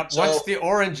said. Yep. So, once the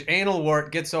orange anal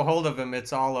wart gets a hold of him,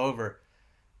 it's all over.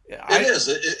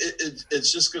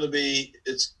 It's just going to be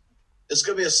it's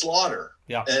going to be a slaughter.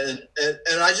 Yeah.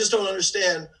 And I just don't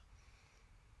understand.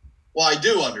 Well, I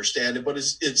do understand it, but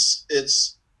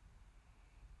it's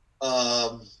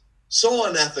so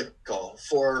unethical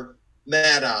for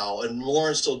Maddow and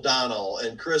Lawrence O'Donnell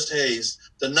and Chris Hayes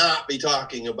to not be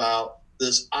talking about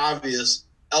this obvious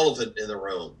elephant in the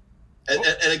room. And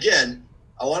again,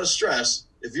 I want to stress,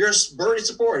 if you're a Bernie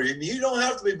supporter, you don't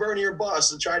have to be Bernie or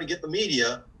Bust and try to get the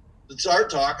media to start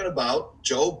talking about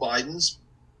Joe Biden's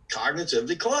cognitive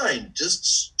decline.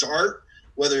 Just start,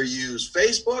 whether you use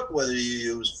Facebook, whether you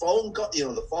use phone,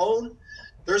 the phone.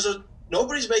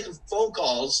 Nobody's making phone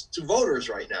calls to voters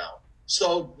right now.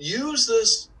 So use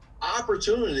this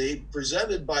opportunity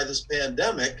presented by this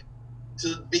pandemic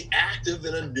to be active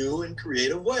in a new and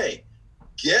creative way.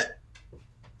 Get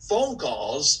phone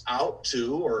calls out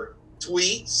to, or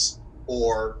tweets,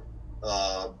 or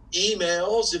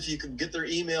emails if you can get their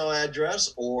email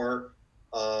address, or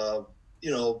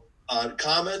on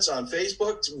comments on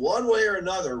Facebook. One way or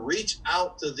another, reach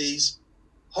out to these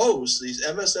hosts, these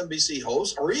MSNBC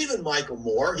hosts, or even Michael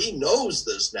Moore. He knows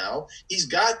this now. He's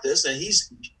got this, and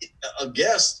he's a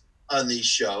guest on these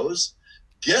shows.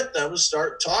 Get them to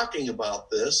start talking about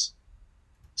this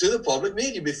to the public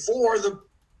media before the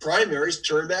primaries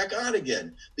turn back on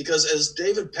again. Because as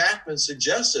David Pakman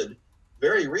suggested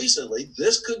very recently,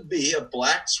 this could be a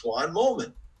black swan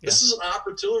moment. Yeah. This is an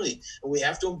opportunity, and we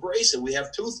have to embrace it. We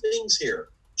have two things here: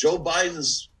 Joe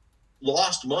Biden's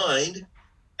lost mind,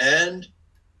 and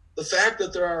the fact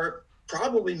that there are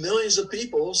probably millions of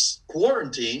people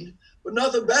quarantined with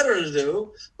nothing better to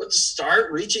do but to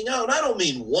start reaching out. And I don't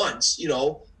mean once,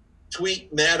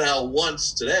 tweet Maddow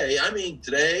once today. I mean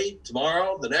today,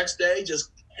 tomorrow, the next day.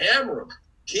 Just hammer them.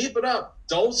 Keep it up.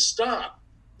 Don't stop.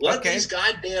 Let these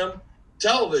goddamn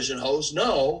television hosts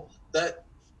know that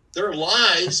their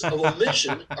lies of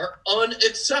omission are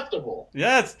unacceptable.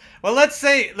 Yes. Well, let's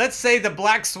say the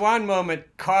Black Swan moment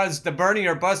caused the Bernie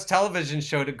or Bust television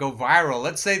show to go viral.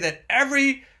 Let's say that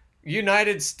every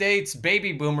United States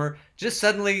baby boomer just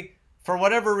suddenly, for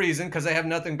whatever reason, because they have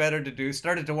nothing better to do,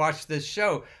 started to watch this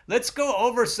show. Let's go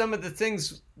over some of the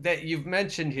things that you've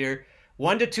mentioned here.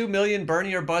 1 to 2 million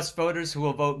Bernie or Bust voters who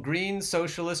will vote Green,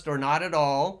 Socialist, or not at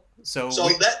all. So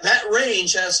that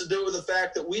range has to do with the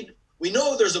fact that we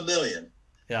know there's a million.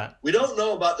 Yeah. We don't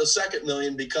know about the second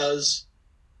million because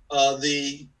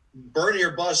the Bernie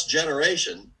or Bust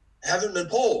generation haven't been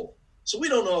polled. So we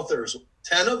don't know if there's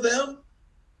 10 of them,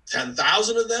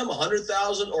 10,000 of them,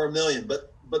 100,000, or a million.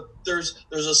 But there's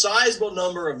a sizable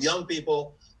number of young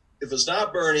people. If it's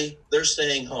not Bernie, they're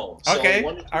staying home. So okay.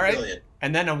 1 to 2 all right. million.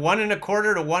 And then a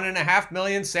 1.25 to 1.5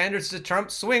 million Sanders to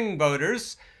Trump swing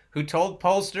voters who told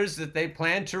pollsters that they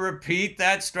plan to repeat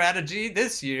that strategy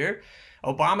this year.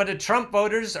 Obama to Trump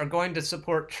voters are going to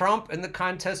support Trump in the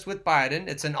contest with Biden.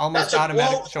 It's an almost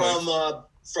automatic choice.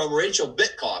 From Rachel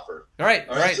Bittkoffer. All right.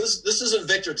 This isn't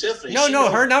Victor Tiffany.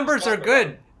 No, her numbers are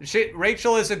good.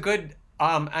 Rachel is a good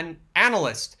an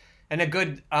analyst and a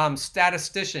good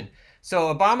statistician.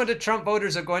 So Obama to Trump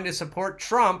voters are going to support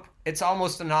Trump. It's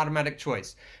almost an automatic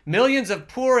choice. Millions of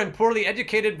poor and poorly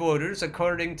educated voters,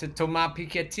 according to Thomas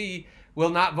Piketty, will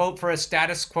not vote for a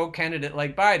status quo candidate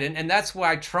like Biden, and that's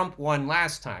why Trump won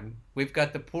last time. We've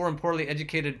got the poor and poorly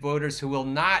educated voters who will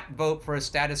not vote for a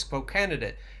status quo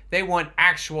candidate. They want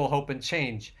actual hope and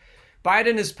change.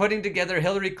 Biden is putting together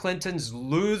Hillary Clinton's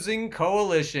losing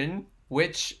coalition,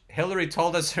 which Hillary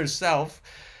told us herself.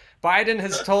 Biden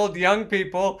has told young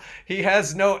people he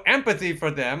has no empathy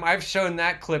for them. I've shown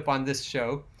that clip on this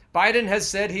show. Biden has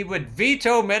said he would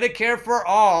veto Medicare for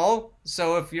all.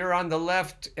 So if you're on the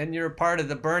left and you're part of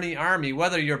the Bernie army,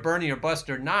 whether you're Bernie or Bust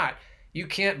or not, you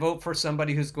can't vote for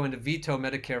somebody who's going to veto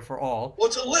Medicare for all. Well,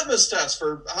 it's a litmus test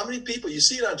for how many people. You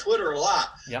see it on Twitter a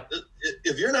lot. Yep.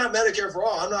 If you're not Medicare for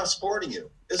all, I'm not supporting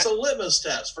you. It's a litmus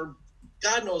test for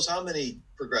God knows how many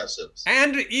progressives.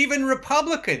 And even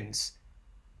Republicans.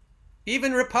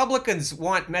 Even Republicans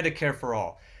want Medicare for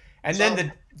all. And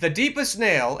then the deepest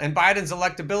nail in Biden's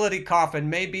electability coffin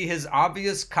may be his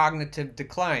obvious cognitive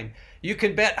decline. You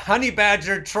can bet Honey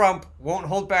Badger Trump won't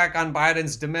hold back on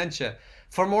Biden's dementia.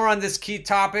 For more on this key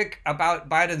topic about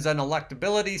Biden's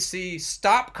unelectability, see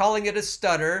Stop Calling It a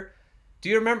Stutter. Do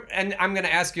you remember? And I'm going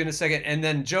to ask you in a second. And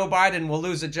then Joe Biden will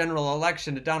lose a general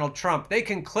election to Donald Trump. They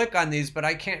can click on these, but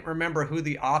I can't remember who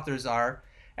the authors are.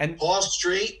 And Paul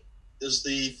Street is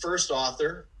the first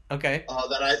author. Okay.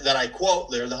 That I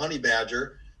quote there, the Honey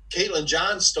Badger. Caitlin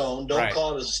Johnstone, Don't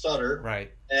Call It a Stutter. Right.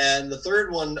 And the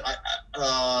third one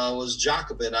was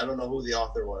Jacobin. I don't know who the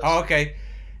author was. Oh, okay.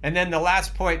 And then the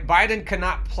last point, Biden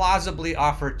cannot plausibly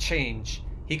offer change.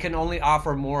 he can only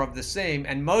offer more of the same,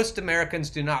 and most Americans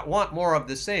do not want more of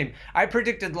the same. I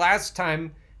predicted last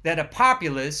time that a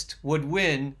populist would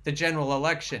win the general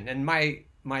election, and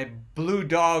my blue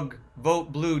dog,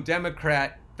 vote blue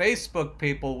Democrat Facebook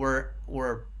people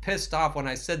were pissed off when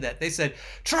I said that. They said,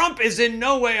 Trump is in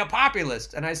no way a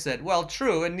populist. And I said, well,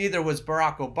 true, and neither was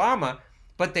Barack Obama,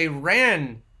 but they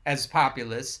ran as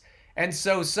populists. And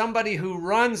so somebody who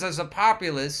runs as a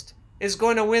populist is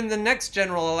going to win the next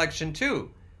general election too.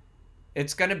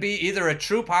 It's going to be either a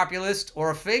true populist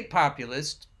or a fake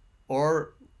populist,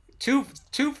 or two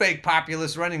fake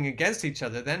populists running against each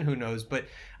other. Then who knows? But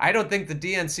I don't think the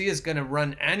DNC is going to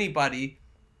run anybody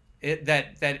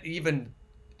that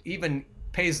even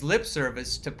pays lip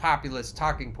service to populist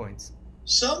talking points.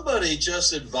 Somebody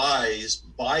just advised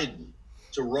Biden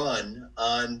to run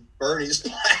on Bernie's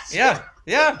platform.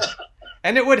 Yeah.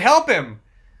 And it would help him.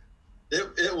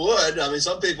 It would. I mean,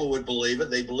 some people would believe it.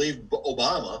 They believe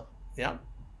Obama.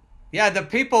 Yeah, the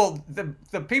people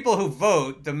who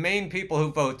vote, the main people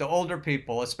who vote, the older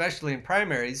people, especially in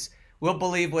primaries, will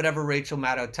believe whatever Rachel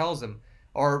Maddow tells them,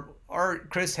 or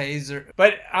Chris Hayes.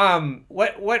 But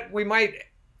what we might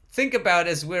think about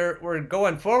as we're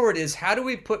going forward is, how do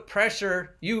we put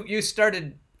pressure? You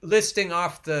started listing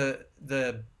off the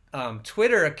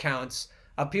Twitter accounts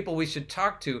of people we should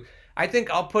talk to. I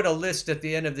think I'll put a list at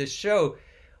the end of this show.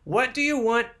 What do you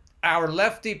want our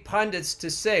lefty pundits to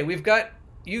say? We've got,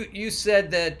 you said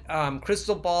that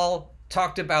Crystal Ball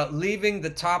talked about leaving the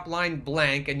top line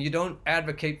blank, and you don't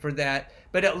advocate for that,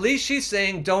 but at least she's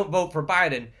saying don't vote for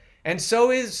Biden. And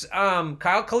so is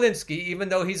Kyle Kulinski, even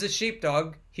though he's a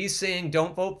sheepdog. He's saying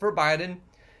don't vote for Biden.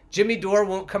 Jimmy Dore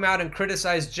won't come out and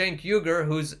criticize Cenk Uygur,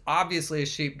 who's obviously a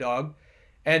sheepdog.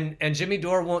 And Jimmy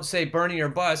Dore won't say Bernie or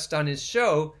bust on his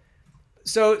show.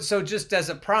 So just as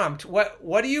a prompt,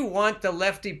 what do you want the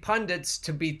lefty pundits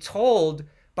to be told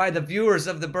by the viewers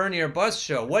of the Bernie or Bust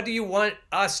show? What do you want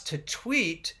us to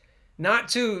tweet, not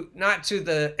to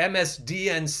the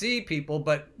MSDNC people,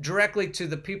 but directly to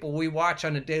the people we watch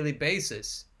on a daily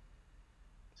basis?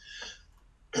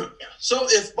 So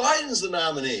if Biden's the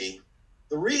nominee,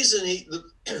 the reason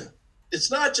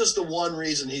it's not just the one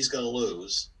reason he's going to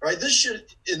lose, right?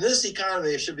 In this economy,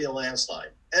 it should be a landslide.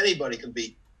 Anybody can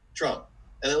beat Trump.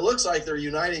 And it looks like they're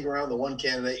uniting around the one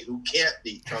candidate who can't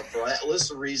beat Trump for that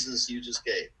list of reasons you just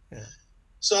gave. Yeah.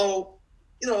 So,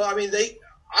 I mean,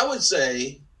 I would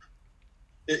say,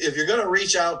 if you're going to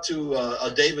reach out to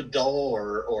a David Dole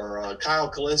or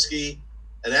Kyle Kulinski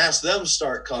and ask them to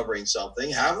start covering something,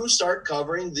 have them start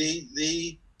covering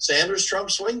the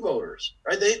Sanders-Trump swing voters,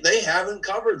 right? They haven't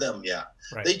covered them yet.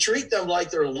 Right. They treat them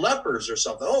like they're lepers or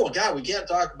something. Oh, God, we can't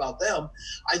talk about them.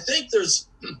 I think there's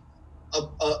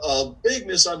a big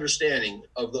misunderstanding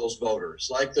of those voters.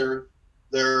 Like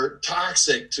they're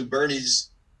toxic to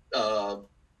Bernie's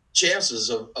chances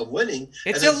of winning.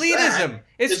 It's elitism. Fact,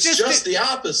 it's just the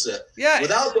opposite. Yeah.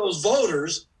 Without those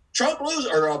voters, Trump loses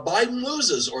or Biden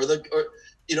loses, or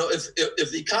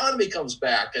if the economy comes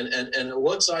back and it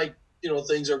looks like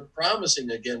things are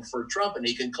promising again for Trump, and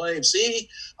he can claim, see,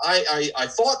 I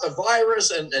fought the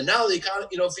virus and now the economy.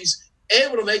 If he's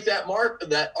able to make that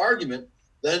argument,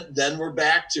 then we're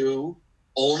back to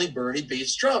only Bernie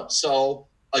beats Trump. So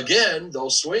again,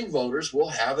 those swing voters will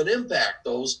have an impact.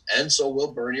 And so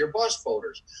will Bernie or bust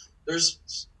voters.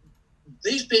 There's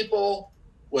these people,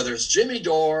 whether it's Jimmy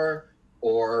Dore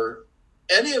or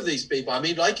any of these people. I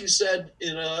mean, like you said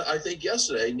I think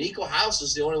yesterday, Nico House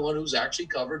is the only one who's actually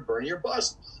covered Bernie or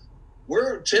bust.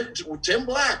 We're Tim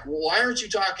Black. Why aren't you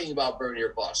talking about Bernie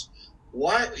or bust?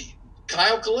 Why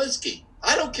Kyle Kulinski?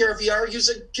 I don't care if he argues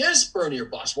against Bernie or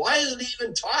bust. Why isn't he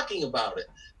even talking about it?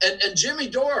 And Jimmy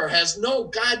Dore has no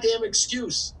goddamn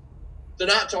excuse to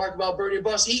not talk about Bernie or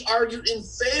bust. He argued in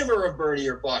favor of Bernie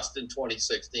or bust in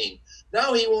 2016.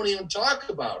 Now he won't even talk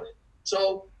about it.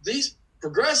 So these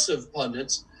progressive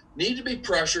pundits need to be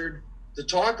pressured to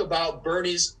talk about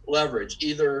Bernie's leverage,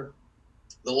 either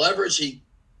the leverage he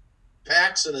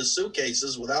packs in his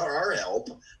suitcases without our help,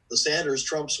 the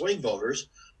Sanders-Trump swing voters,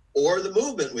 or the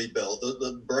movement we built,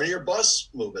 the Bernie or bust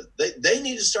movement. They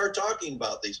need to start talking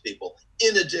about these people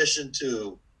in addition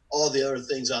to all the other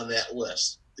things on that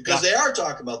list, because they are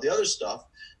talking about the other stuff.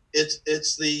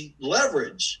 It's the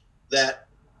leverage that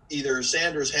either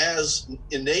Sanders has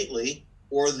innately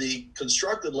or the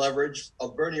constructed leverage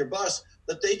of Bernie or bust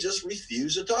that they just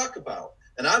refuse to talk about.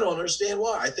 And I don't understand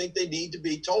why. I think they need to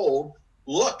be told,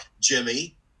 look,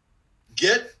 Jimmy,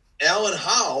 get Alan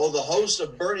Howe, the host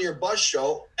of Bernie or Bust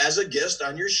show, as a guest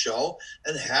on your show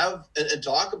and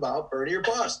talk about Bernie or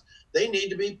Bust. They need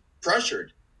to be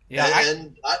pressured. Yeah,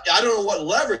 and I don't know what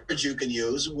leverage you can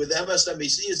use. With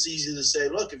MSNBC, it's easy to say,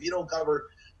 look, if you don't cover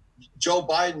Joe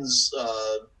Biden's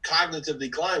cognitive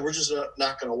decline, we're just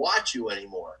not going to watch you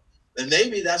anymore. And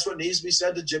maybe that's what needs to be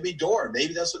said to Jimmy Dore.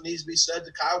 Maybe that's what needs to be said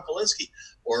to Kyle Kalinske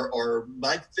or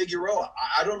Mike Figueroa.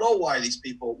 I don't know why these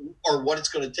people, or what it's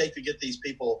going to take to get these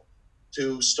people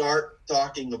to start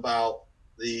talking about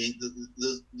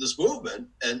this movement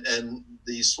and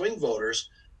the swing voters.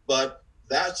 But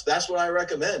that's what I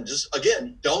recommend. Just,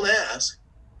 again, don't ask,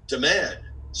 demand.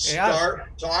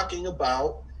 Start talking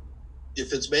about,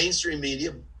 if it's mainstream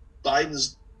media,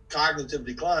 Biden's cognitive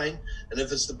decline, and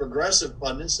if it's the progressive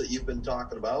pundits that you've been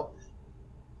talking about,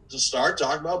 to start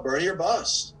talking about Bernie or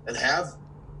bust, and have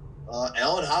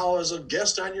Alan Howe as a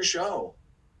guest on your show.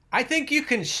 I think you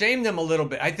can shame them a little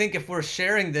bit. I think if we're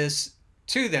sharing this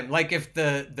to them, like if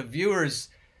the viewers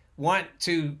want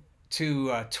to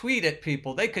tweet at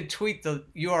people, they could tweet the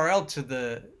URL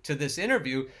to this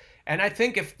interview, and I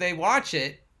think if they watch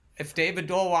it, if David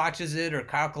Dole watches it, or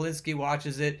Kyle Kalinske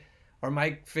watches it, or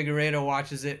Mike Figueroa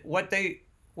watches it, what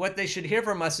they should hear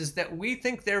from us is that we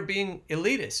think they're being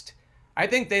elitist. I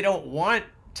think they don't want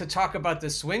to talk about the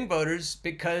swing voters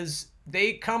because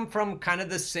they come from kind of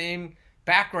the same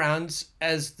backgrounds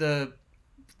as the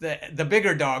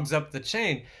bigger dogs up the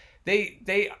chain.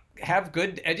 They have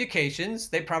good educations.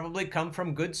 They probably come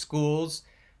from good schools.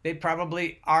 They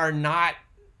probably are not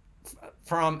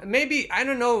from, maybe, I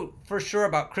don't know for sure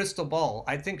about Crystal Ball.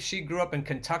 I think she grew up in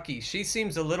Kentucky. She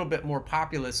seems a little bit more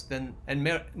populist and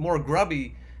more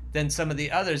grubby than some of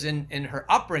the others in her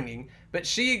upbringing. But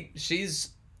she's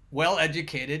well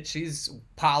educated. She's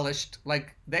polished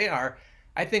like they are.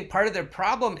 I think part of their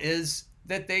problem is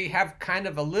that they have kind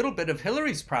of a little bit of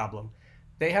Hillary's problem.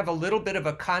 They have a little bit of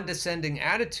a condescending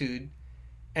attitude,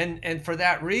 and for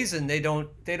that reason they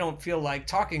don't feel like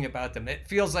talking about them. It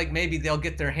feels like maybe they'll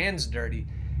get their hands dirty.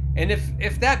 And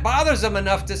if that bothers them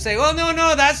enough to say, well,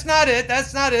 no, that's not it,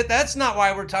 that's not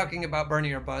why we're talking about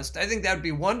Bernie or bust, I think that would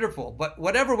be wonderful. But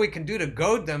whatever we can do to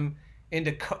goad them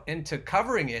into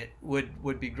covering it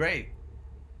would be great.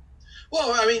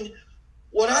 Well, I mean,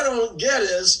 what I don't get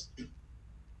is,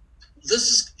 this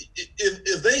is,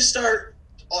 if they start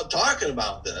talking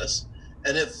about this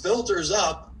and it filters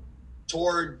up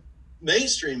toward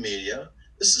mainstream media,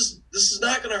 this is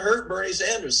not going to hurt Bernie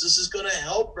Sanders. This is going to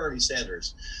help Bernie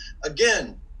Sanders.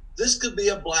 Again, this could be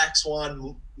a black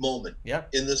swan moment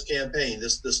in this campaign,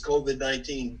 this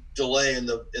COVID-19 delay in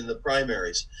the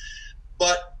primaries.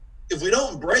 But if we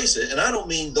don't embrace it, and I don't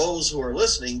mean those who are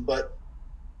listening, but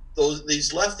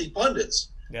these lefty pundits,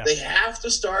 they have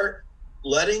to start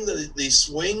letting these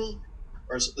swing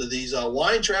or these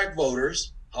wine track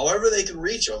voters, however they can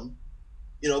reach them,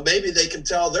 maybe they can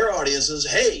tell their audiences,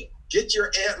 hey, get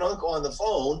your aunt and uncle on the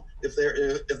phone if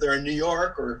they're in New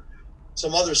York or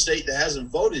some other state that hasn't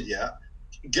voted yet.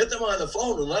 Get them on the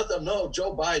phone and let them know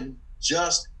Joe Biden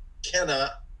just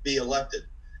cannot be elected,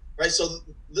 right? So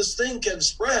this thing can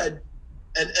spread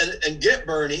and get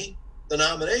Bernie the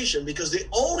nomination, because the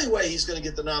only way he's going to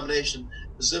get the nomination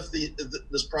is if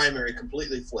this primary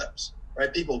completely flips,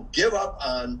 right? People give up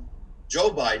on Joe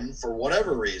Biden for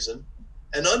whatever reason,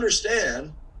 and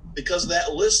understand, because of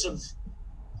that list of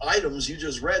items you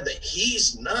just read, that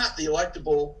he's not the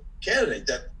electable candidate.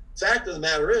 That fact of the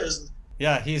matter is,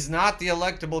 he's not the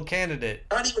electable candidate.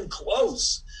 Not even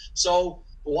close. So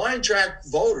the wine track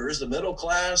voters, the middle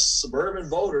class suburban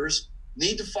voters,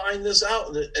 need to find this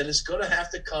out, and it's going to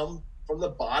have to come from the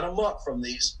bottom up, from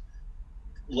these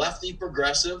lefty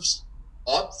progressives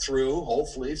up through,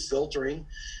 hopefully, filtering.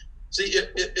 See,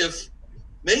 if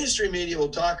mainstream media will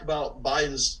talk about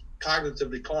Biden's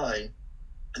cognitive decline,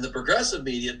 and the progressive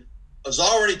media is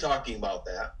already talking about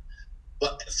that,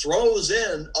 but throws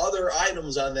in other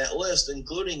items on that list,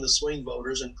 including the swing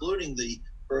voters, including the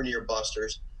Bernie or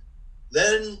busters,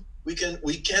 then we can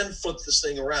flip this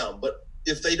thing around. But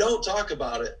if they don't talk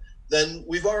about it, then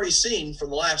we've already seen from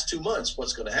the last 2 months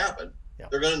what's going to happen.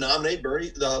 They're going to nominate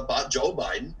Joe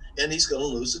Biden, and he's going to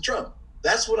lose to Trump.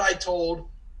 That's what I told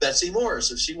Betsy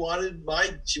Morris. If she wanted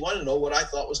to know what I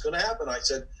thought was going to happen, I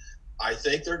said, I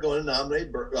think they're going to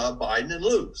nominate Biden and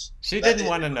lose. She didn't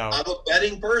want to know. I'm a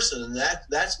betting person, and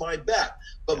that's my bet.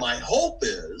 But my hope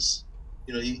is,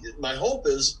 my hope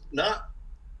is not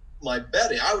my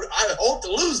betting. I hope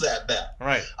to lose that bet.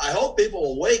 Right. I hope people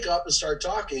will wake up and start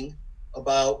talking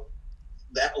about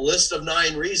that list of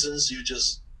 9 reasons you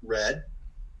just read,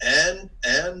 and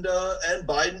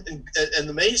Biden and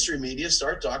the mainstream media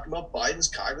start talking about Biden's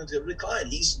cognitive decline.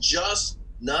 He's just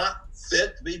not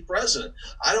fit to be president.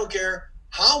 I don't care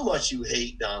how much you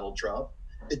hate Donald Trump.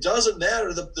 It doesn't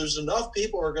matter that there's enough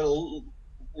people who are going to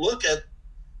look at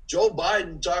Joe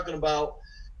Biden talking about,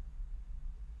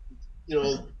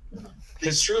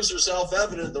 these truths are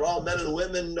self-evident that all men and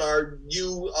women are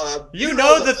you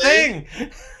know the thing. You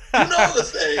know the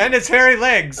thing. And it's hairy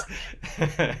legs.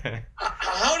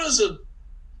 How does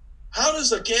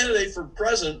a candidate for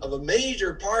president of a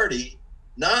major party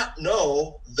not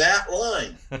know that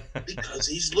line? Because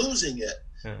he's losing it.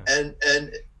 And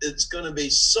it's going to be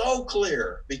so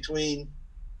clear between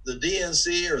the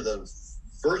DNC or the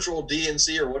virtual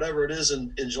DNC or whatever it is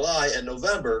in July and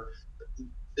November.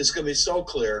 It's going to be so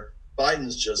clear.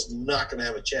 Biden's just not going to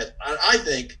have a chance. I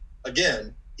think,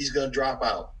 again, he's going to drop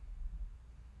out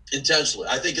intentionally.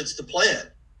 I think it's the plan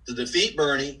to defeat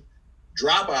Bernie,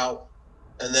 drop out,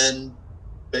 and then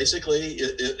basically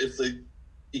if the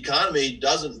economy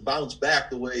doesn't bounce back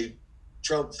the way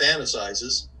Trump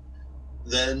fantasizes,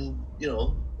 then,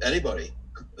 anybody.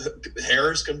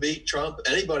 Harris can beat Trump.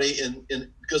 Anybody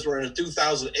because we're in a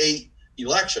 2008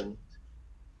 election,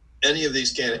 any of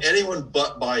these candidates, anyone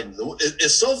but Biden.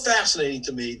 It's so fascinating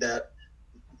to me that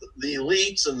the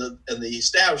elites and the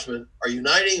establishment are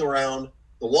uniting around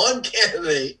the one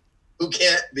candidate who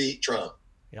can't beat Trump.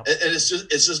 Yep. And it's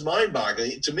just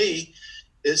mind-boggling. To me,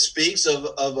 it speaks of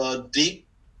a deep,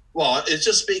 it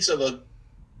just speaks of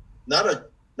not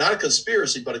a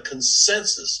conspiracy, but a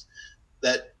consensus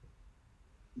that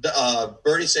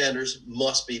Bernie Sanders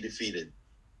must be defeated.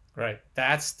 Right.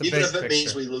 That's the even big if it picture.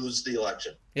 Means we lose the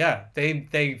election. Yeah.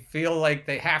 They feel like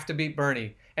they have to beat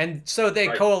Bernie. And so they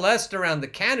Right. coalesced around the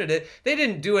candidate. They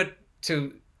didn't do it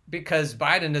because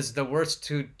Biden is the worst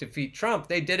to defeat Trump.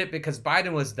 They did it because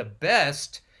Biden was the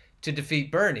best to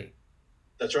defeat Bernie.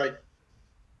 That's right.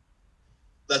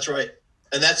 That's right.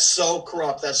 And that's so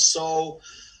corrupt. That's so,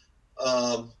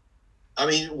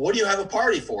 what do you have a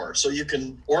party for? So you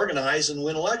can organize and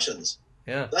win elections.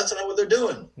 Yeah. That's not what they're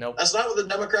doing. Nope. That's not what the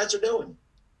Democrats are doing.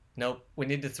 Nope. We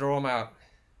need to throw them out.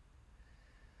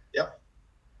 Yep.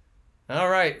 All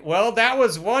right. Well, that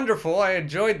was wonderful. I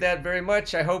enjoyed that very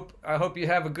much. I hope you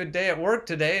have a good day at work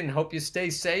today, and hope you stay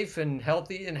safe and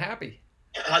healthy and happy.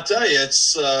 I tell you,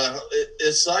 it's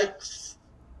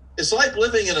like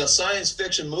living in a science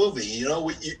fiction movie.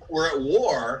 We're at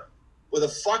war with a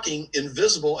fucking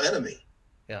invisible enemy.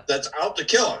 Yeah. That's out to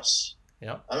kill us.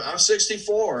 Yeah. I'm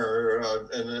 64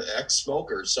 and an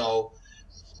ex-smoker, so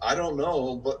I don't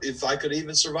know, but if I could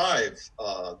even survive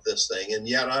this thing, and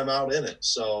yet I'm out in it.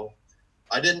 So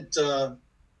I didn't go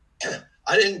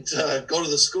to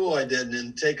the school I did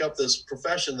and take up this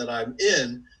profession that I'm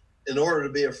in order to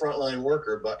be a frontline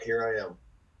worker, but here I am.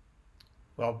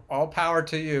 Well, all power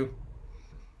to you.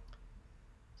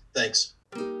 Thanks.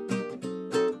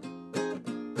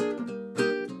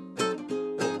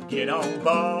 Get on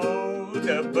board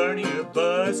the Bernier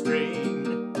bus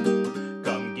train.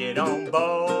 Come get on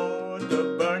board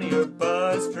the Bernier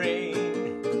bus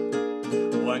train.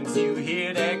 Once you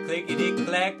hear that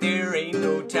clickety-clack, there ain't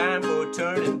no time for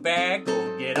turning back.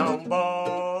 Oh, get on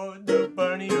board the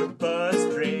Bernier bus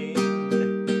train.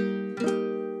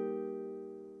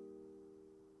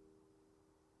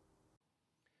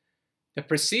 The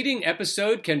preceding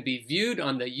episode can be viewed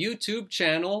on the YouTube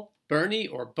channel Bernie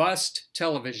or Bust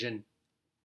Television.